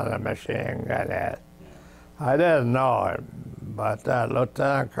assault on the machine gun nest. I didn't know it, but that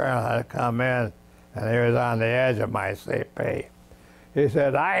lieutenant colonel had come in, and he was on the edge of my CP. He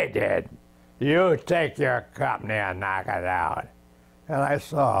said, I did. You take your company and knock it out. And I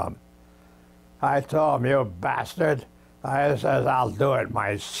saw him. I told him, you bastard, I says, I'll do it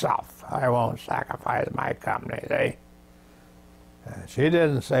myself. I won't sacrifice my company, see? She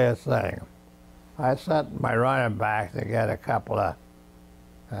didn't say a thing. I sent my running back to get a couple of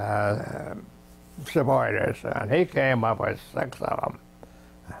supporters, and he came up with 6 of them,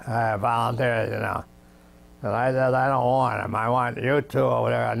 volunteers, you know. And I said, I don't want them. I want you two over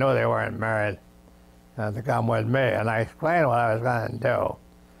there. I knew they weren't married, to come with me. And I explained what I was going to do.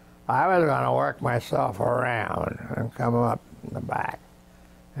 I was going to work myself around and come up in the back,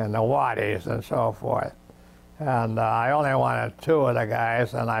 and the waddies and so forth. And I only wanted 2 of the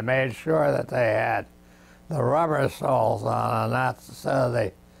guys, and I made sure that they had the rubber soles on, and not instead of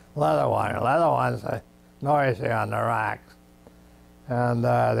the leather one. The leather ones are noisy on the rocks. And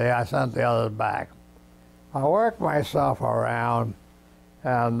I sent the others back. I worked myself around,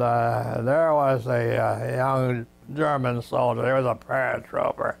 and there was a young German soldier. He was a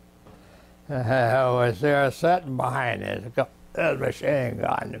paratrooper who was there sitting behind his machine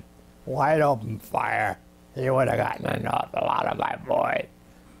gun, wide open fire. He would have gotten an awful lot of my boys.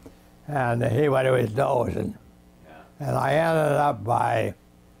 And he was dozing. Yeah. And I ended up by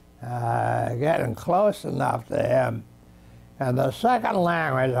getting close enough to him. And the second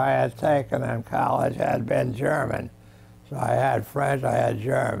language I had taken in college had been German. So I had French, I had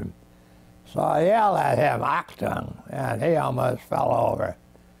German. So I yelled at him, Achtung, and he almost fell over.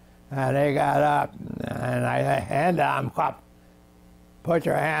 And he got up, and I said, hand down, put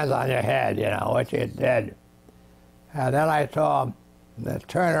your hands on your head, you know, which he did. And then I told him to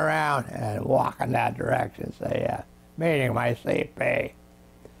turn around and walk in that direction, say, meaning my CP.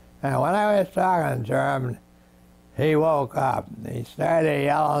 And when I was talking German, he woke up. He started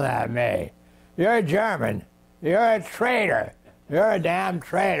yelling at me, you're German, you're a traitor, you're a damn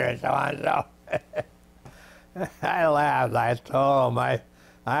traitor, so on so. I laughed. I told him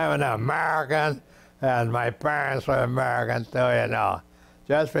I'm an American, and my parents were American too, you know,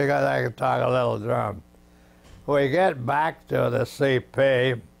 just because I could talk a little German. We get back to the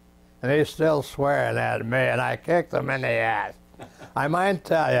CP, and he's still swearing at me, and I kicked him in the ass. I might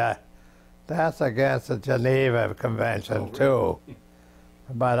tell you, that's against the Geneva Convention, too.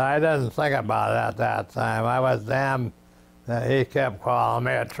 But I didn't think about it at that time. I was damned that he kept calling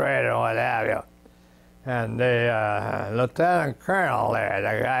me a traitor, what have you. And the lieutenant colonel there,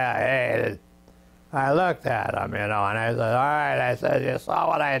 the guy I hated, I looked at him, you know, and I said, all right, I said, you saw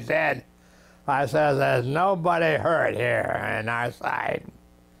what I did? I said, there's nobody hurt here on our side.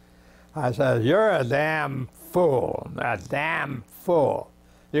 I said, you're a damn fool, a damn fool.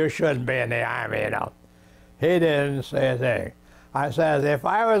 You shouldn't be in the Army, you know. He didn't say a thing. I said, if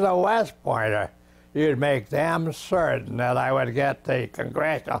I was a West Pointer, you'd make damn certain that I would get the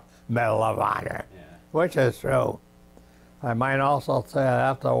Congressional Medal of Honor, which is true. I might also say that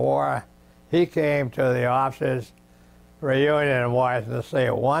after the war, he came to the officers' reunion in Washington,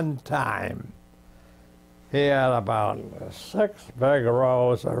 D.C. one time. He had about 6 big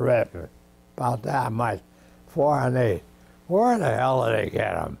rows of written, about that much, 4 on each. Where the hell did he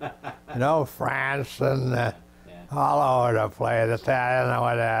get them? You know, France and all over the place, Italian and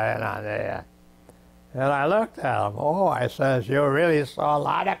whatever, you know, there. And I looked at him. Oh, I says, you really saw a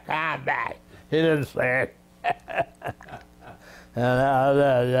lot of combat. He didn't say it.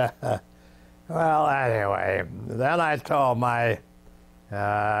 And well, anyway, then I told my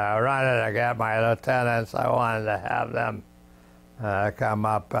running to get my lieutenants, I wanted to have them come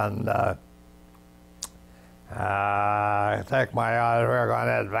up and take my orders. We were going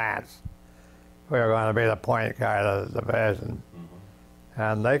to advance. We were going to be the point guard of the division.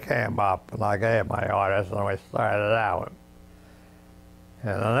 And they came up, and I gave my orders, and we started out. In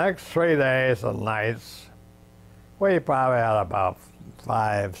the next 3 days and nights, we probably had about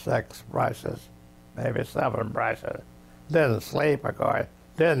 5, 6 brushes, maybe 7 brushes. Didn't sleep, of course.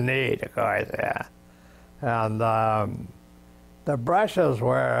 Didn't eat, of course, yeah. And the brushes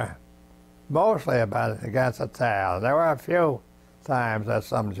were mostly against the tail. There were a few times that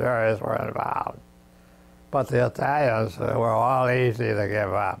some juries were involved. But the Italians were all easy to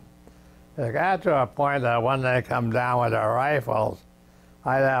give up. It got to a point that when they come down with their rifles,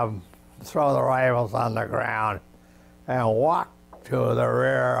 I'd have them throw the rifles on the ground and walk to the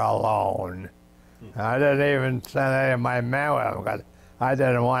rear alone. I didn't even send any of my men with them because I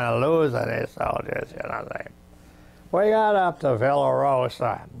didn't want to lose any soldiers, you know. We got up to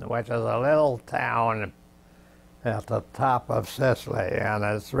Villarosa, which is a little town at the top of Sicily, and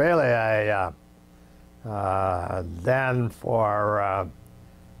it's really a den for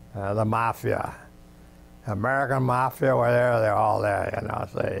the mafia. American mafia were there, they're all there, you know.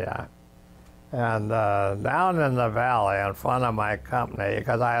 So, and down in the valley in front of my company,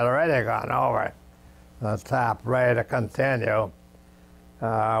 because I had already gone over the top, ready to continue,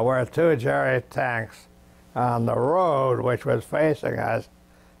 were two Jerry tanks on the road which was facing us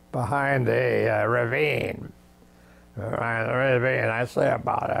behind the ravine. Behind the ravine, I'd say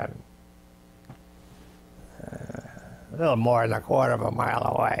about a little more than a quarter of a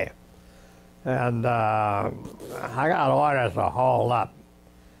mile away. And I got orders to hold up.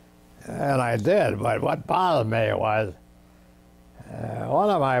 And I did, but what bothered me was one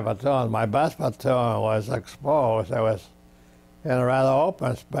of my platoons, my best platoon, was exposed. It was in a rather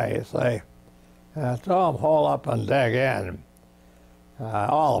open space. I told them, hold up and dig in,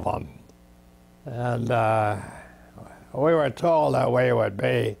 all of them. And we were told that we would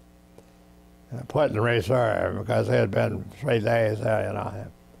be put in reserve because it had been 3 days there, you know.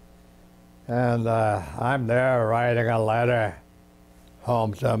 And I'm there writing a letter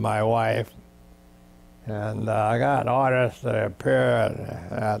home to my wife, and I got orders to appear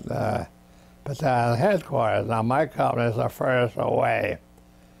at battalion headquarters. Now my company is the first away,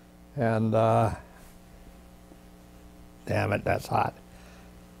 and damn it, that's hot.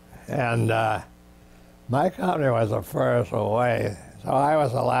 And my company was the first away, so I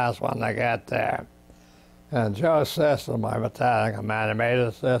was the last one to get there. And Joe Sisson, my battalion commander, Major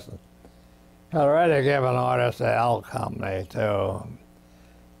Sisson, had already given orders to L Company to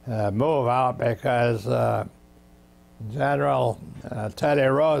move out because General Teddy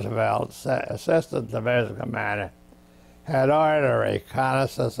Roosevelt, Assistant Division Commander, had ordered a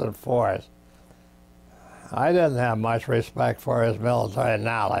reconnaissance in force. I didn't have much respect for his military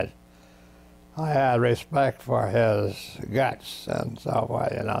knowledge. I had respect for his guts and so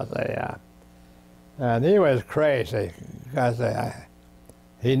forth, you know. And he was crazy because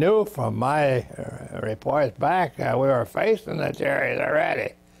he knew from my reports back we were facing the Jerry's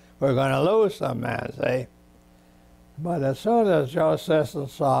already. We were going to lose some men, see? But as soon as Joe Sisson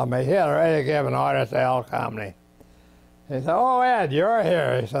saw me, he had already given orders to L Company. He said, "Oh, Ed, you're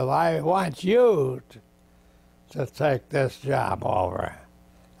here." He said, "I want you to take this job over."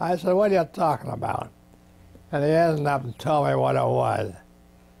 I said, "What are you talking about?" And he ended up and told me what it was.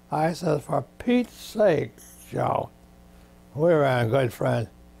 I said, "For Pete's sake, Joe," we were good friends.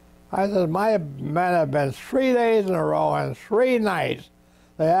 I said, "My men have been 3 days in a row and 3 nights.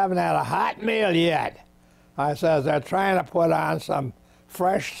 They haven't had a hot meal yet." I says, "They're trying to put on some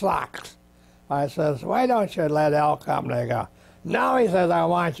fresh socks." I says, "Why don't you let L Company go?" "No," he says, "I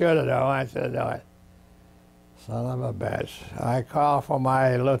want you to do it. I want you to do it." Son of a bitch. I called for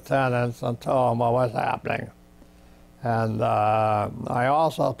my lieutenants and told them what was happening. And I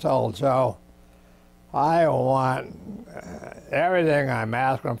also told Joe, I want, everything I'm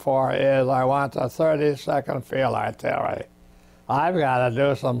asking for is I want the 32nd Field Artillery. I've got to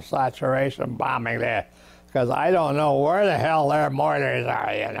do some saturation bombing there because I don't know where the hell their mortars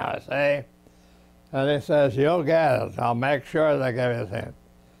are, you know, see? And he says, "You'll get it. I'll make sure they give it to him."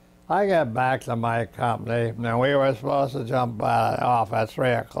 I get back to my company, and we were supposed to jump off at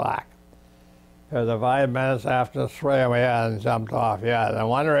 3 o'clock. It was 5 minutes after 3, and we hadn't jumped off yet. And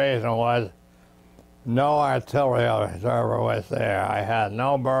one reason was no artillery observer was there. I had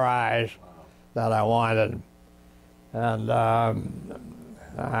no barrage that I wanted, and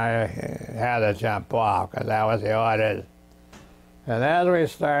I had to jump off because that was the orders. And as we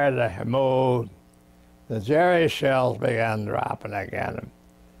started to move, the Jerry shells began dropping again,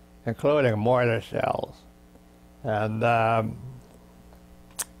 including mortar shells. And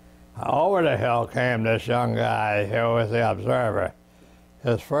over the hill came this young guy who was the observer,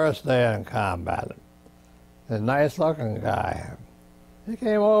 his first day in combat. A nice-looking guy. He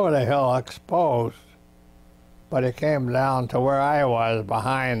came over the hill exposed, but he came down to where I was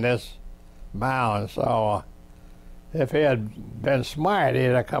behind this mound, so if he had been smart, he'd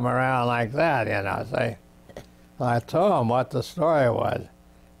have come around like that, you know, see? I told him what the story was,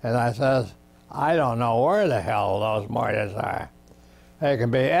 and I says, "I don't know where the hell those mortars are. They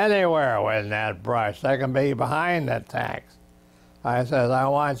can be anywhere within that brush. They can be behind the tanks." I says, "I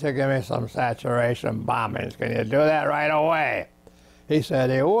want you to give me some saturation bombings. Can you do that right away?" He said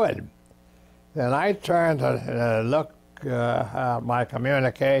he would. Then I turned to look at my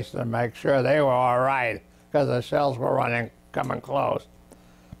communication and make sure they were all right because the shells were coming close.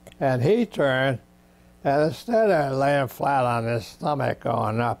 And he turned, and instead of laying flat on his stomach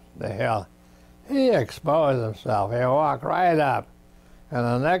going up the hill, he exposed himself. He walked right up. And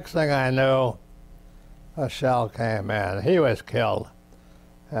the next thing I knew, a shell came in. He was killed.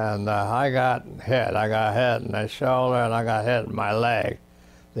 And I got hit. I got hit in the shoulder, and I got hit in my leg.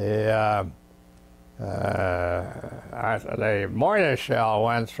 The mortar shell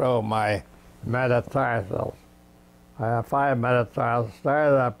went through my metatarsals. I have 5 metatarsals,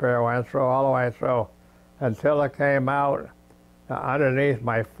 started up here, went through all the way through until it came out underneath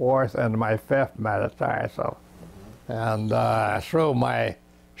my 4th and my 5th metatarsal and through my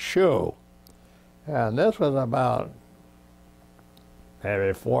shoe. And this was about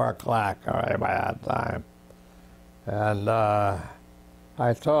maybe 4 o'clock already by that time. And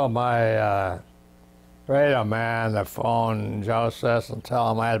I told my radio man to phone Joseph and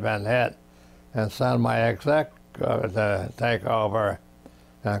tell him I'd been hit and send my exec to take over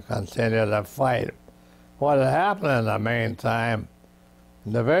and continue the fight. What had happened in the meantime,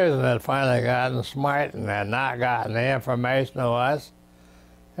 the division had finally gotten smart and had not gotten the information to us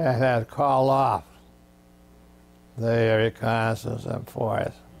and had called off the reconnaissance and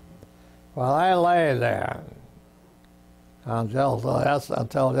force. Well, I lay there until just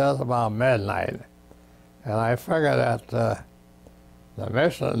about midnight, and I figured that the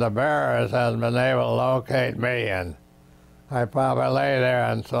bearers hadn't been able to locate me, and I probably lay there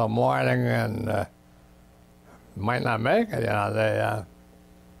until morning and might not make it, you know.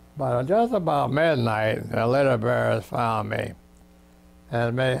 But just about midnight, the litter bearers found me,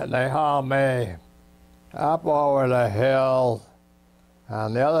 and they hauled me up over the hill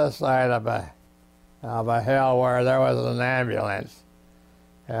on the other side of a hill where there was an ambulance.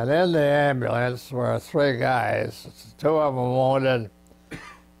 And in the ambulance were 3 guys, 2 of them wounded,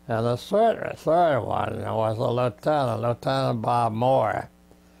 and the third one was a Lieutenant Bob Moore.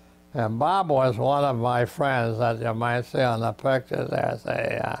 And Bob was one of my friends that you might see on the picture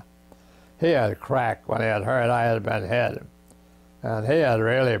there. He had cracked when he had heard I had been hit, and he had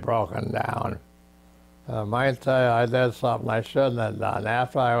really broken down. I might tell you I did something I shouldn't have done.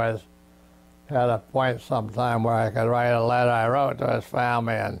 After I had a point sometime where I could write a letter, I wrote to his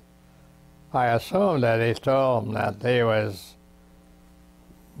family, and I assumed that he told him that he was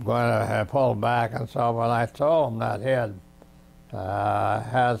going to have pulled back and so forth. I told him that he had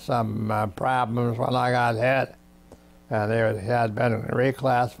had some problems when I got hit, and he had been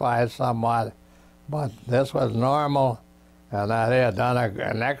reclassified somewhat, but this was normal, and that he had done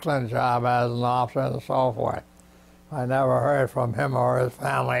an excellent job as an officer and so forth. I never heard from him or his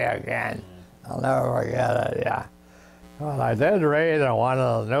family again. I'll never forget it, yeah. Well, I did read in one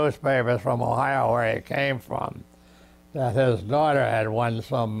of the newspapers from Ohio where he came from that his daughter had won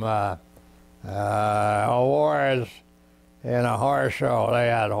some awards in a horse show. They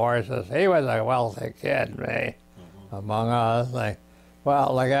had horses. He was a wealthy kid, among other things.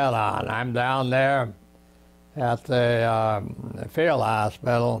 Well, to get on, I'm down there at the field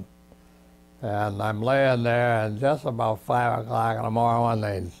hospital, and I'm laying there, and just about 5 o'clock in the morning when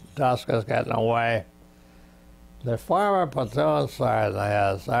the dusk is getting away, the former platoon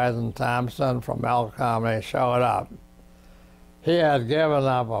sergeant, Sergeant Thompson from Elk Company, showed up. He had given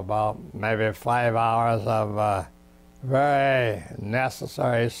up about maybe 5 hours of very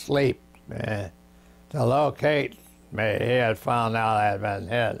necessary sleep to locate me. He had found out I had been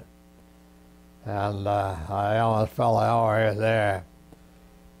hit. And I almost fell over there.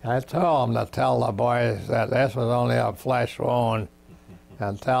 I told him to tell the boys that this was only a flesh wound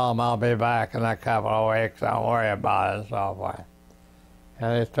and tell them I'll be back in a couple of weeks, don't worry about it, and so forth.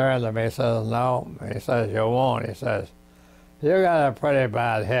 And he turned to me and says, no. He says, you won't. He says, you got a pretty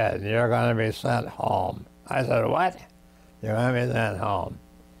bad hit and you're going to be sent home. I said, what? You're going to be sent home.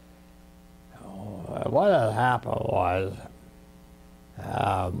 What had happened was,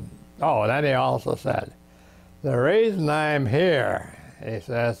 then he also said, the reason I'm here, he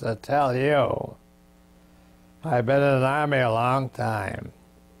says, to tell you, I've been in the Army a long time.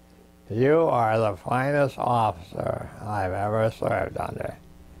 You are the finest officer I've ever served under.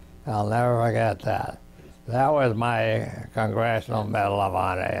 I'll never forget that. That was my Congressional Medal of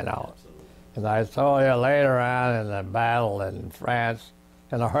Honor, you know. And I told you later on in the battle in France,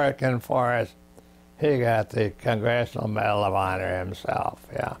 in the Hurricane Forest, he got the Congressional Medal of Honor himself,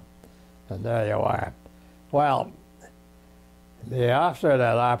 yeah. And there you are. Well, the officer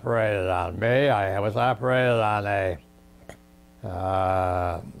that operated on me, I was operated on a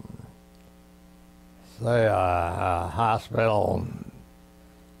hospital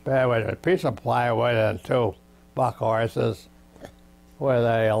bed with a piece of plywood and 2 buck horses with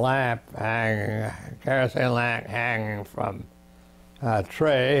a lamp hanging, kerosene lamp hanging from a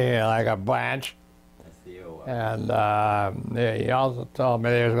tree, like a branch. And he also told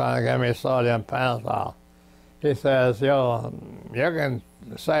me he was going to give me sodium pentothal. He says, you can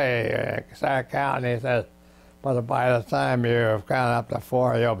say, start counting, he says, but by the time you've counted up to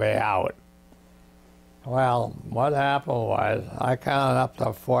 4, you'll be out. Well, what happened was I counted up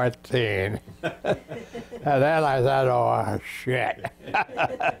to 14, and then I said, oh, shit, and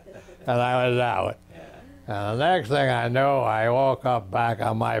I was out. And the next thing I knew, I woke up back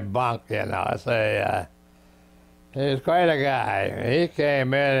on my bunk, you know, say, He's quite a guy. He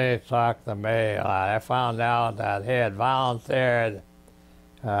came in and he talked to me. I found out that he had volunteered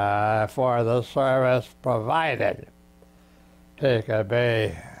for the service provided he could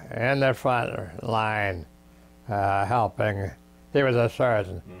be in the front line helping. He was a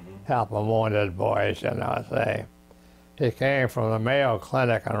surgeon, helping wounded boys, you know, say. He came from the Mayo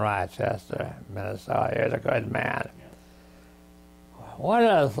Clinic in Rochester, Minnesota. He was a good man. One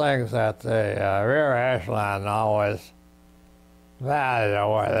of the things that the rear echelon always valued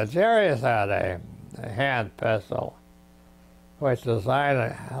were the Jerry's had a hand pistol, which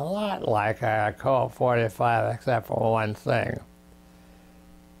designed a lot like a Colt 45, except for one thing.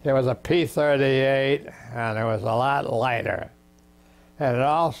 It was a P38, and it was a lot lighter. And it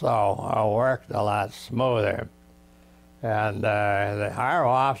also worked a lot smoother. And our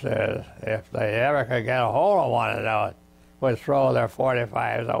officers, if they ever could get a hold of one of those, would throw their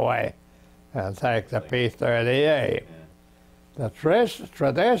 45s away and take the P38. The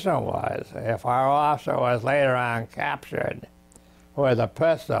tradition was, if our officer was later on captured with a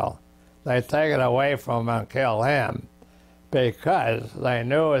pistol, they'd take it away from him and kill him, because they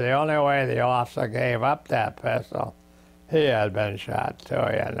knew the only way the officer gave up that pistol, he had been shot too,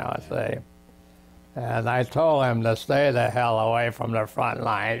 you know, see. And I told him to stay the hell away from the front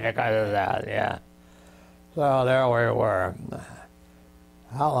line because of that, yeah. So there we were.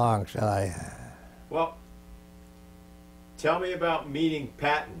 How long should I? Well, tell me about meeting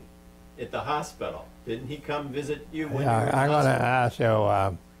Patton at the hospital. Didn't he come visit you when you were in the I'm going to ask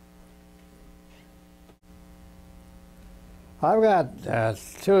you, I've got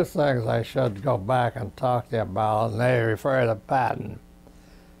two things I should go back and talk to you about, and they refer to Patton.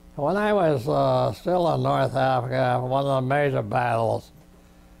 When I was still in North Africa, one of the major battles,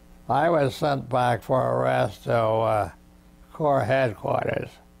 I was sent back for arrest to Corps headquarters.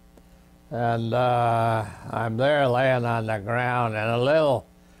 And I'm there laying on the ground in a little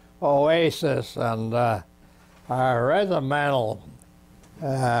oasis, and our regimental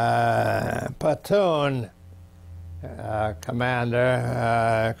platoon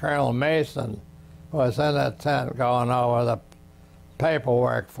commander, Colonel Mason, was in a tent going over the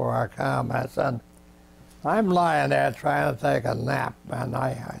paperwork for our comments, and I'm lying there trying to take a nap, and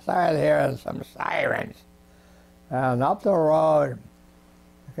I started hearing some sirens. And up the road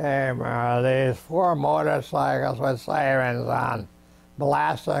came these 4 motorcycles with sirens on,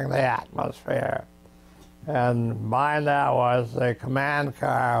 blasting the atmosphere. And behind that was the command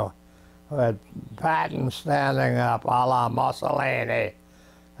car with Patton standing up, a la Mussolini,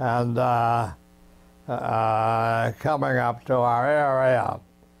 and coming up to our area.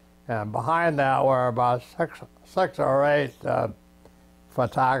 And behind that were about six or eight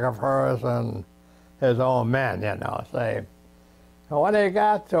photographers and his own men, you know, see. And when he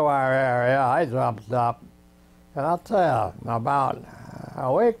got to our area, I jumped up, and I'll tell you, about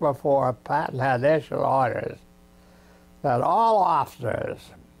a week before, Patton had issued orders that all officers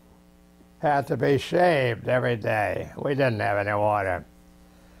had to be shaved every day. We didn't have any water.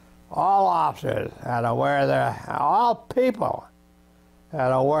 All officers had to wear all people had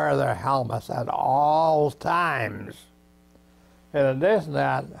to wear their helmets at all times. In addition to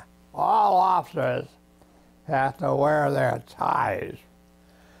that, all officers had to wear their ties.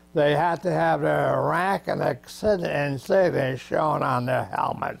 They had to have their rank and insignia shown on their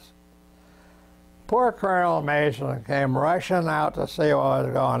helmets. Poor Colonel Mason came rushing out to see what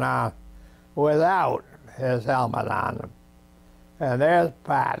was going on without his helmet on him. And there's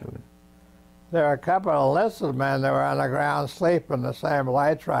Patton. There were a couple of enlisted men that were on the ground sleeping the same as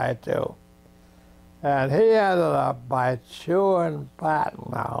I tried to. And he ended up by chewing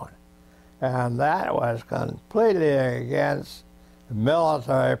Patton out. And that was completely against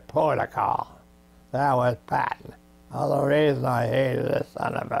military protocol. That was Patton. Another reason I hated this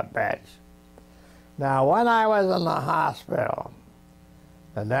son of a bitch. Now, when I was in the hospital,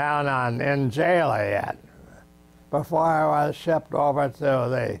 down in jail yet, before I was shipped over to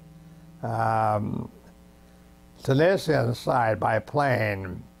the Tunisian side by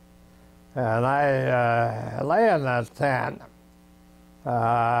plane, and I lay in the tent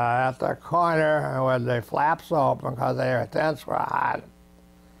at the corner with the flaps open because the tents were hot.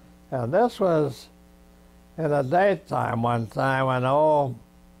 And this was in the daytime one time when the old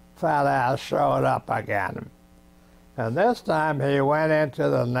fat ass showed up again. And this time he went into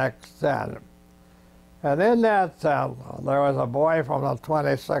the next tent. And in that tent, there was a boy from the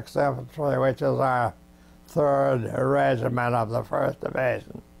 26th Infantry, which is our 3rd Regiment of the 1st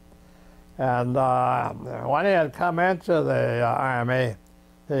Division. And when he had come into the Army,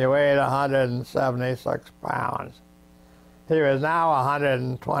 he weighed 176 pounds. He was now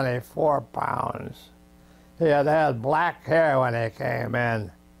 124 pounds. He had had black hair when he came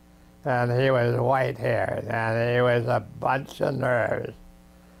in, and he was white-haired, and he was a bunch of nerves.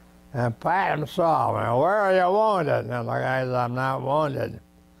 And Patton saw him, "Where are you wounded?" And the guy said, "I'm not wounded."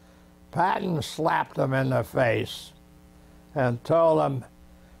 Patton slapped him in the face and told him,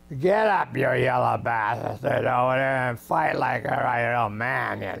 "Get up, you yellow bastard, over there and fight like a real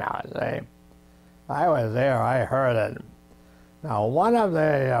man, you know." See? I was there, I heard it. Now, one of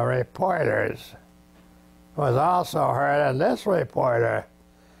the reporters was also hurt, and this reporter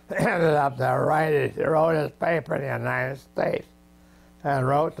ended up he wrote his paper in the United States and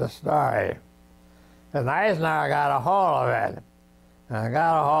wrote the story. And Eisenhower got a hold of it, and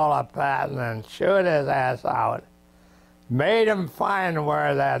got a hold of Patton and chewed his ass out, made him find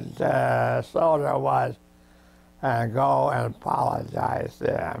where that soldier was and go and apologize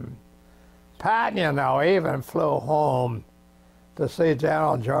to him. Patton, you know, even flew home to see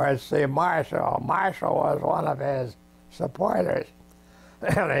General George C. Marshall. Marshall was one of his supporters.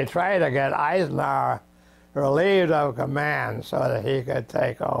 And he tried to get Eisenhower relieved of command so that he could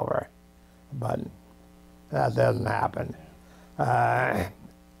take over. But that didn't happen. I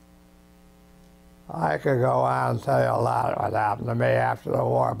could go on and tell you a lot of what happened to me after the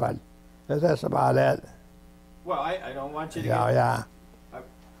war, but is this about it? Well, I don't want you to Yeah.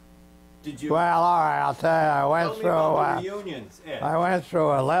 Did you? Well, all right, I'll tell you, I went through the reunions, Ed. I went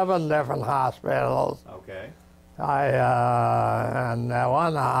through 11 different hospitals. Okay. And one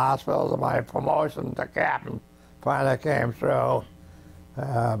of the hospitals, my promotion to captain finally came through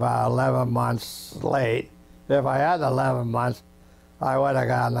about 11 months late. If I had 11 months, I would have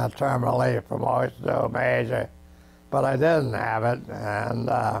gotten a terminal leave promotion to a major, but I didn't have it, and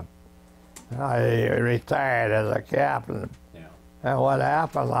I retired as a captain. Yeah. And what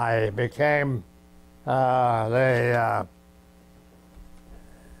happened, I became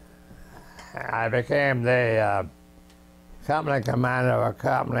the company commander of a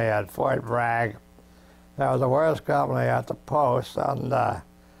company at Fort Bragg. That was the worst company at the post, and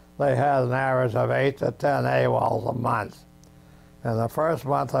they had an average of 8 to 10 AWOLs a month. And the first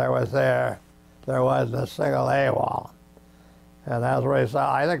month I was there wasn't a single AWOL. And as a result,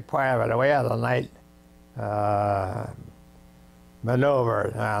 I think part of it, we had a night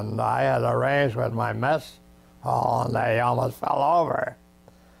maneuver, and I had arranged with my mess hall, and they almost fell over.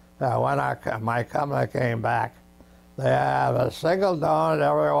 When my company came back, they had a single donut,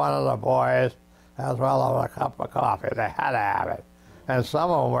 every one of the boys, as well as a cup of coffee. They had to have it. And some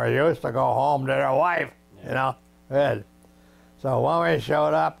of them were used to go home to their wife, you know, good. So when we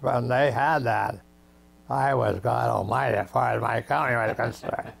showed up and they had that, I was, God almighty, as far as my company was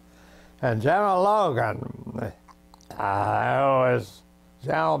concerned. And General Logan, was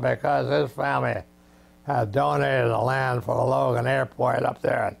General because his family had donated the land for the Logan Airport up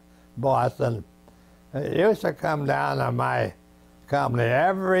there in Boston. He used to come down to my company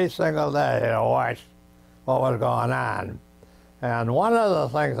every single day to watch what was going on. And one of the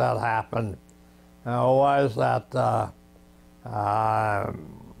things that happened was that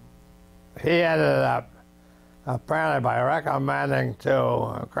he ended up, apparently by recommending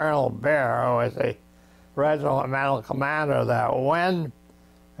to Colonel Bear, who was the regimental commander, that when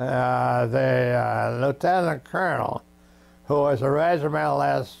the lieutenant colonel, who was a regimental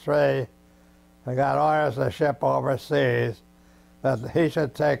S3, got orders to ship overseas, that he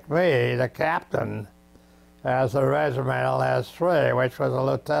should take me, the captain, as a regimental S3, which was a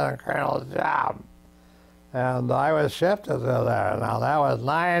lieutenant colonel's job. And I was shifted to there. Now that was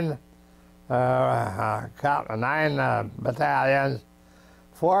nine battalions,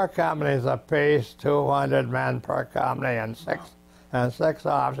 4 companies apiece, 200 men per company, and six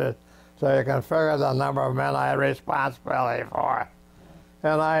officers. So you can figure the number of men I had responsibility for.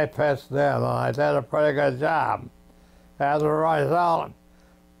 And I pitched in, and I did a pretty good job. As a result,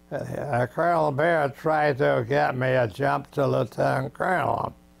 Colonel Bear tried to get me a jump to lieutenant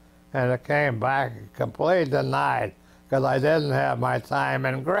colonel, and it came back completely denied because I didn't have my time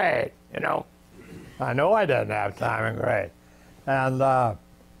in grade, you know. I knew I didn't have time in grade. And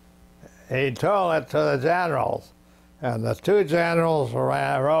he told it to the generals, and the 2 generals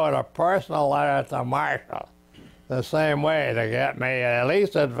wrote a personal letter to Marshall the same way to get me at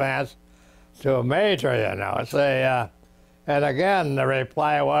least advanced to a major, you know. See, and again, the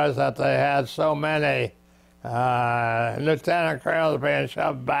reply was that they had so many lieutenant colonels being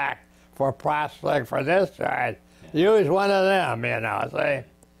shoved back for prospect for discharge. Use one of them, you know, see.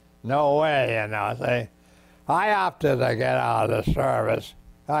 No way, you know, see. I opted to get out of the service.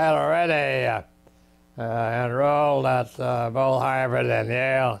 I had already enrolled at both Harvard and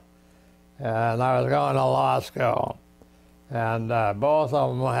Yale, and I was going to law school. And both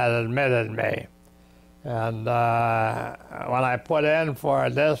of them had admitted me. And when I put in for a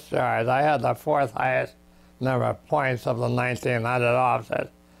discharge, I had the fourth highest number of points of the 1,900 officers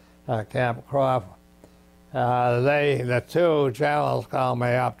at Camp Croft. The two generals called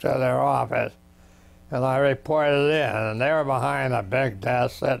me up to their office, and I reported in, and they were behind a big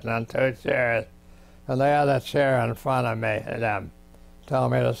desk sitting on two chairs, and they had a chair in front of me, them,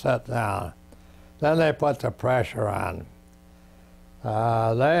 telling me to sit down. Then they put the pressure on. They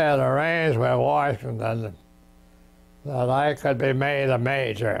had arranged with Washington that I could be made a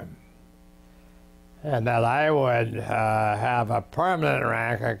major, and that I would have a permanent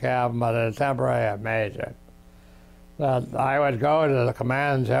rank of captain, but a temporary major. That I would go to the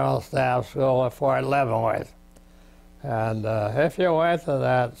Command General Staff School at Fort Leavenworth. And if you went to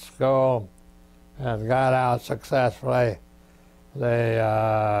that school and got out successfully,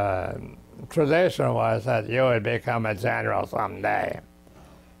 the tradition was that you would become a general someday.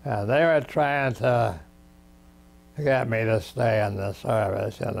 And they were trying to get me to stay in the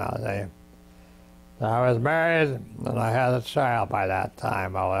service, you know. I was married, and I had a child by that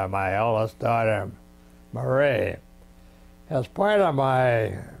time, my oldest daughter, Marie. As part of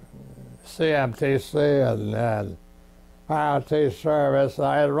my CMTC and ROTC service,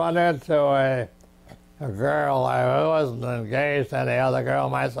 I had run into a girl. I wasn't engaged to any other girl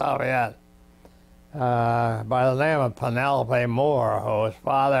myself yet, by the name of Penelope Moore, whose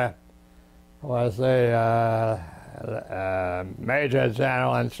father was the Major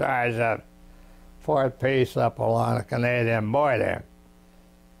General in charge of Fort Peace up along the Canadian border.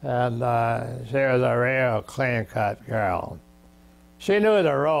 And she was a real clean-cut girl. She knew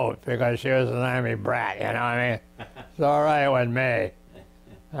the ropes because she was an Army brat, you know what I mean? It's all right with me.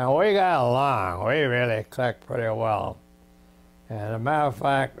 And we got along. We really clicked pretty well. And as a matter of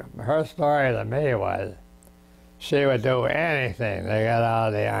fact, her story to me was she would do anything to get out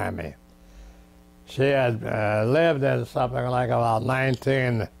of the Army. She had lived in something like about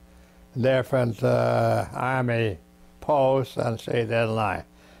 19 different Army posts, and she didn't lie.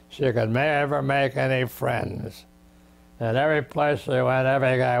 She could never make any friends. And every place she went,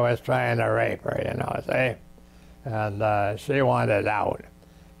 every guy was trying to rape her, you know, see? And she wanted out.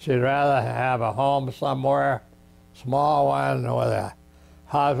 She'd rather have a home somewhere, small one, with a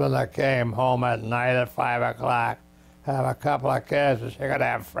husband that came home at night at 5 o'clock, have a couple of kids, and she could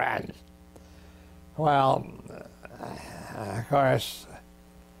have friends. Well, of course,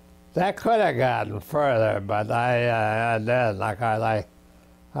 that could have gotten further, but I didn't, because I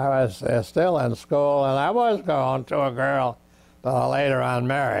was still in school, and I was going to a girl that I later on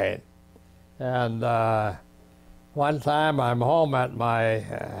married. And one time I'm home at my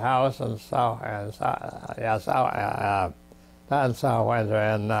house in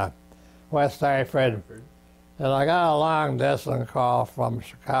West Hartford, and I got a long distance call from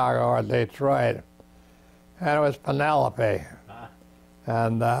Chicago or Detroit, and it was Penelope.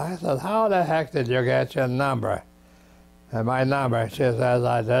 And I said, "How the heck did you get your number?" And my number, she says,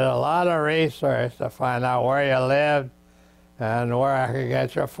 "I did a lot of research to find out where you lived and where I could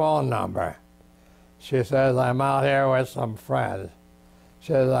get your phone number." She says, "I'm out here with some friends."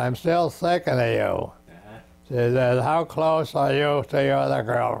 She says, "I'm still thinking of you." She says, "How close are you to your other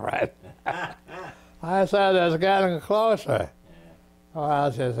girlfriend?" I said, "It's getting closer."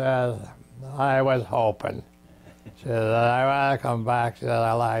 Well, she says, "I was hoping." She said, "I want to come back." She said,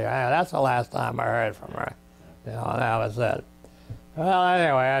 "I like you." That's the last time I heard from her. You know, that was it. Well,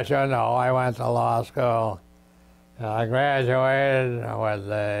 anyway, as you know, I went to law school. I graduated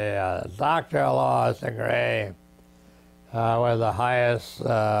with a Doctor of Laws degree with the highest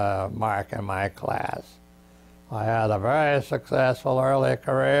mark in my class. I had a very successful early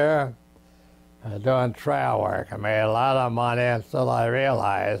career doing trail work. I made a lot of money until I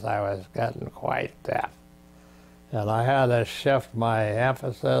realized I was getting quite deaf. And I had to shift my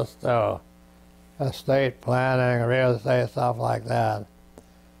emphasis to estate planning, real estate, stuff like that.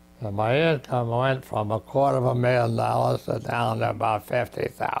 And my income went from $250,000 to down to about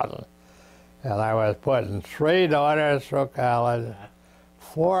 $50,000. And I was putting 3 daughters through college,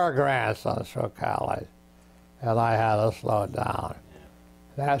 4 grandsons through college, and I had to slow down.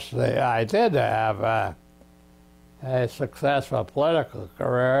 I did have a successful political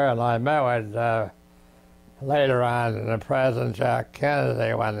career, and I met with, later on, the President Jack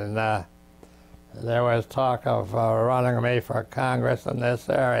Kennedy when there was talk of running me for Congress in this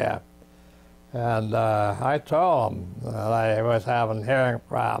area. And I told him that I was having hearing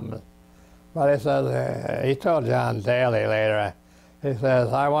problems. But he says, he told John Daly later, he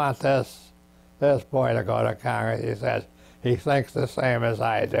says, "I want this boy to go to Congress." He says, "He thinks the same as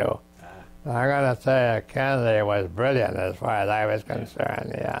I do." I'm going to tell you, Kennedy was brilliant as far as I was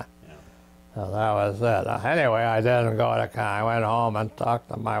concerned, yeah. So that was it. Anyway, I didn't go to CONN. I went home and talked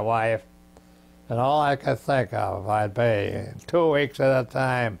to my wife, and all I could think of, I'd be 2 weeks at a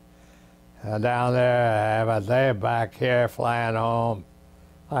time down there, I have a day back here flying home.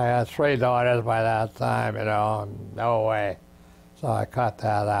 I had 3 daughters by that time, you know, no way. So I cut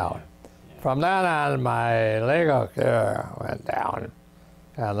that out. From then on, my legal career went down,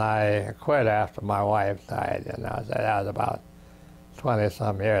 and I quit after my wife died, you know. So that was about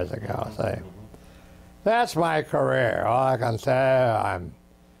 20-some years ago. So that's my career. All I can say, I'm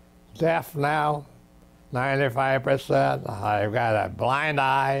deaf now, 95%. I've got a blind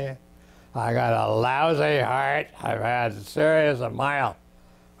eye. I got a lousy heart. I've had a series of mild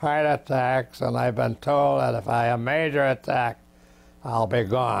heart attacks, and I've been told that if I have a major attack, I'll be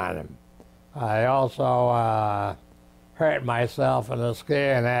gone. I also hurt myself in a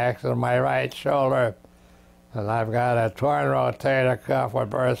skiing accident in my right shoulder, and I've got a torn rotator cuff with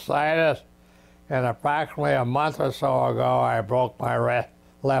bursitis, and approximately a month or so ago, I broke my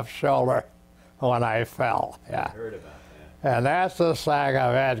left shoulder when I fell. Yeah. I heard about that. And that's the saga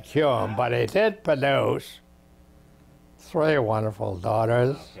of Ed Kuehn, but he did produce 3 wonderful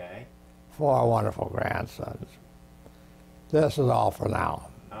daughters, Okay. 4 wonderful grandsons. This is all for now.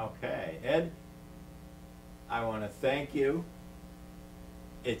 Okay. Ed, I want to thank you.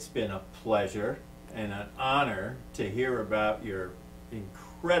 It's been a pleasure and an honor to hear about your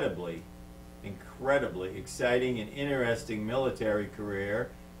incredibly exciting and interesting military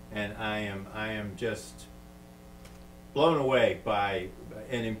career, and I am just blown away by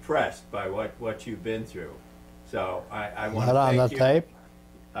and impressed by what you've been through. So I want to thank you. On the tape?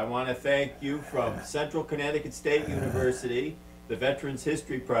 I want to thank you from Central Connecticut State University, the Veterans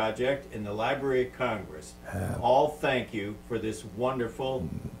History Project, and the Library of Congress. All thank you for this wonderful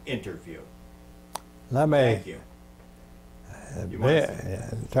interview. Let me Thank you.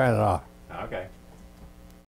 turn it off. Okay.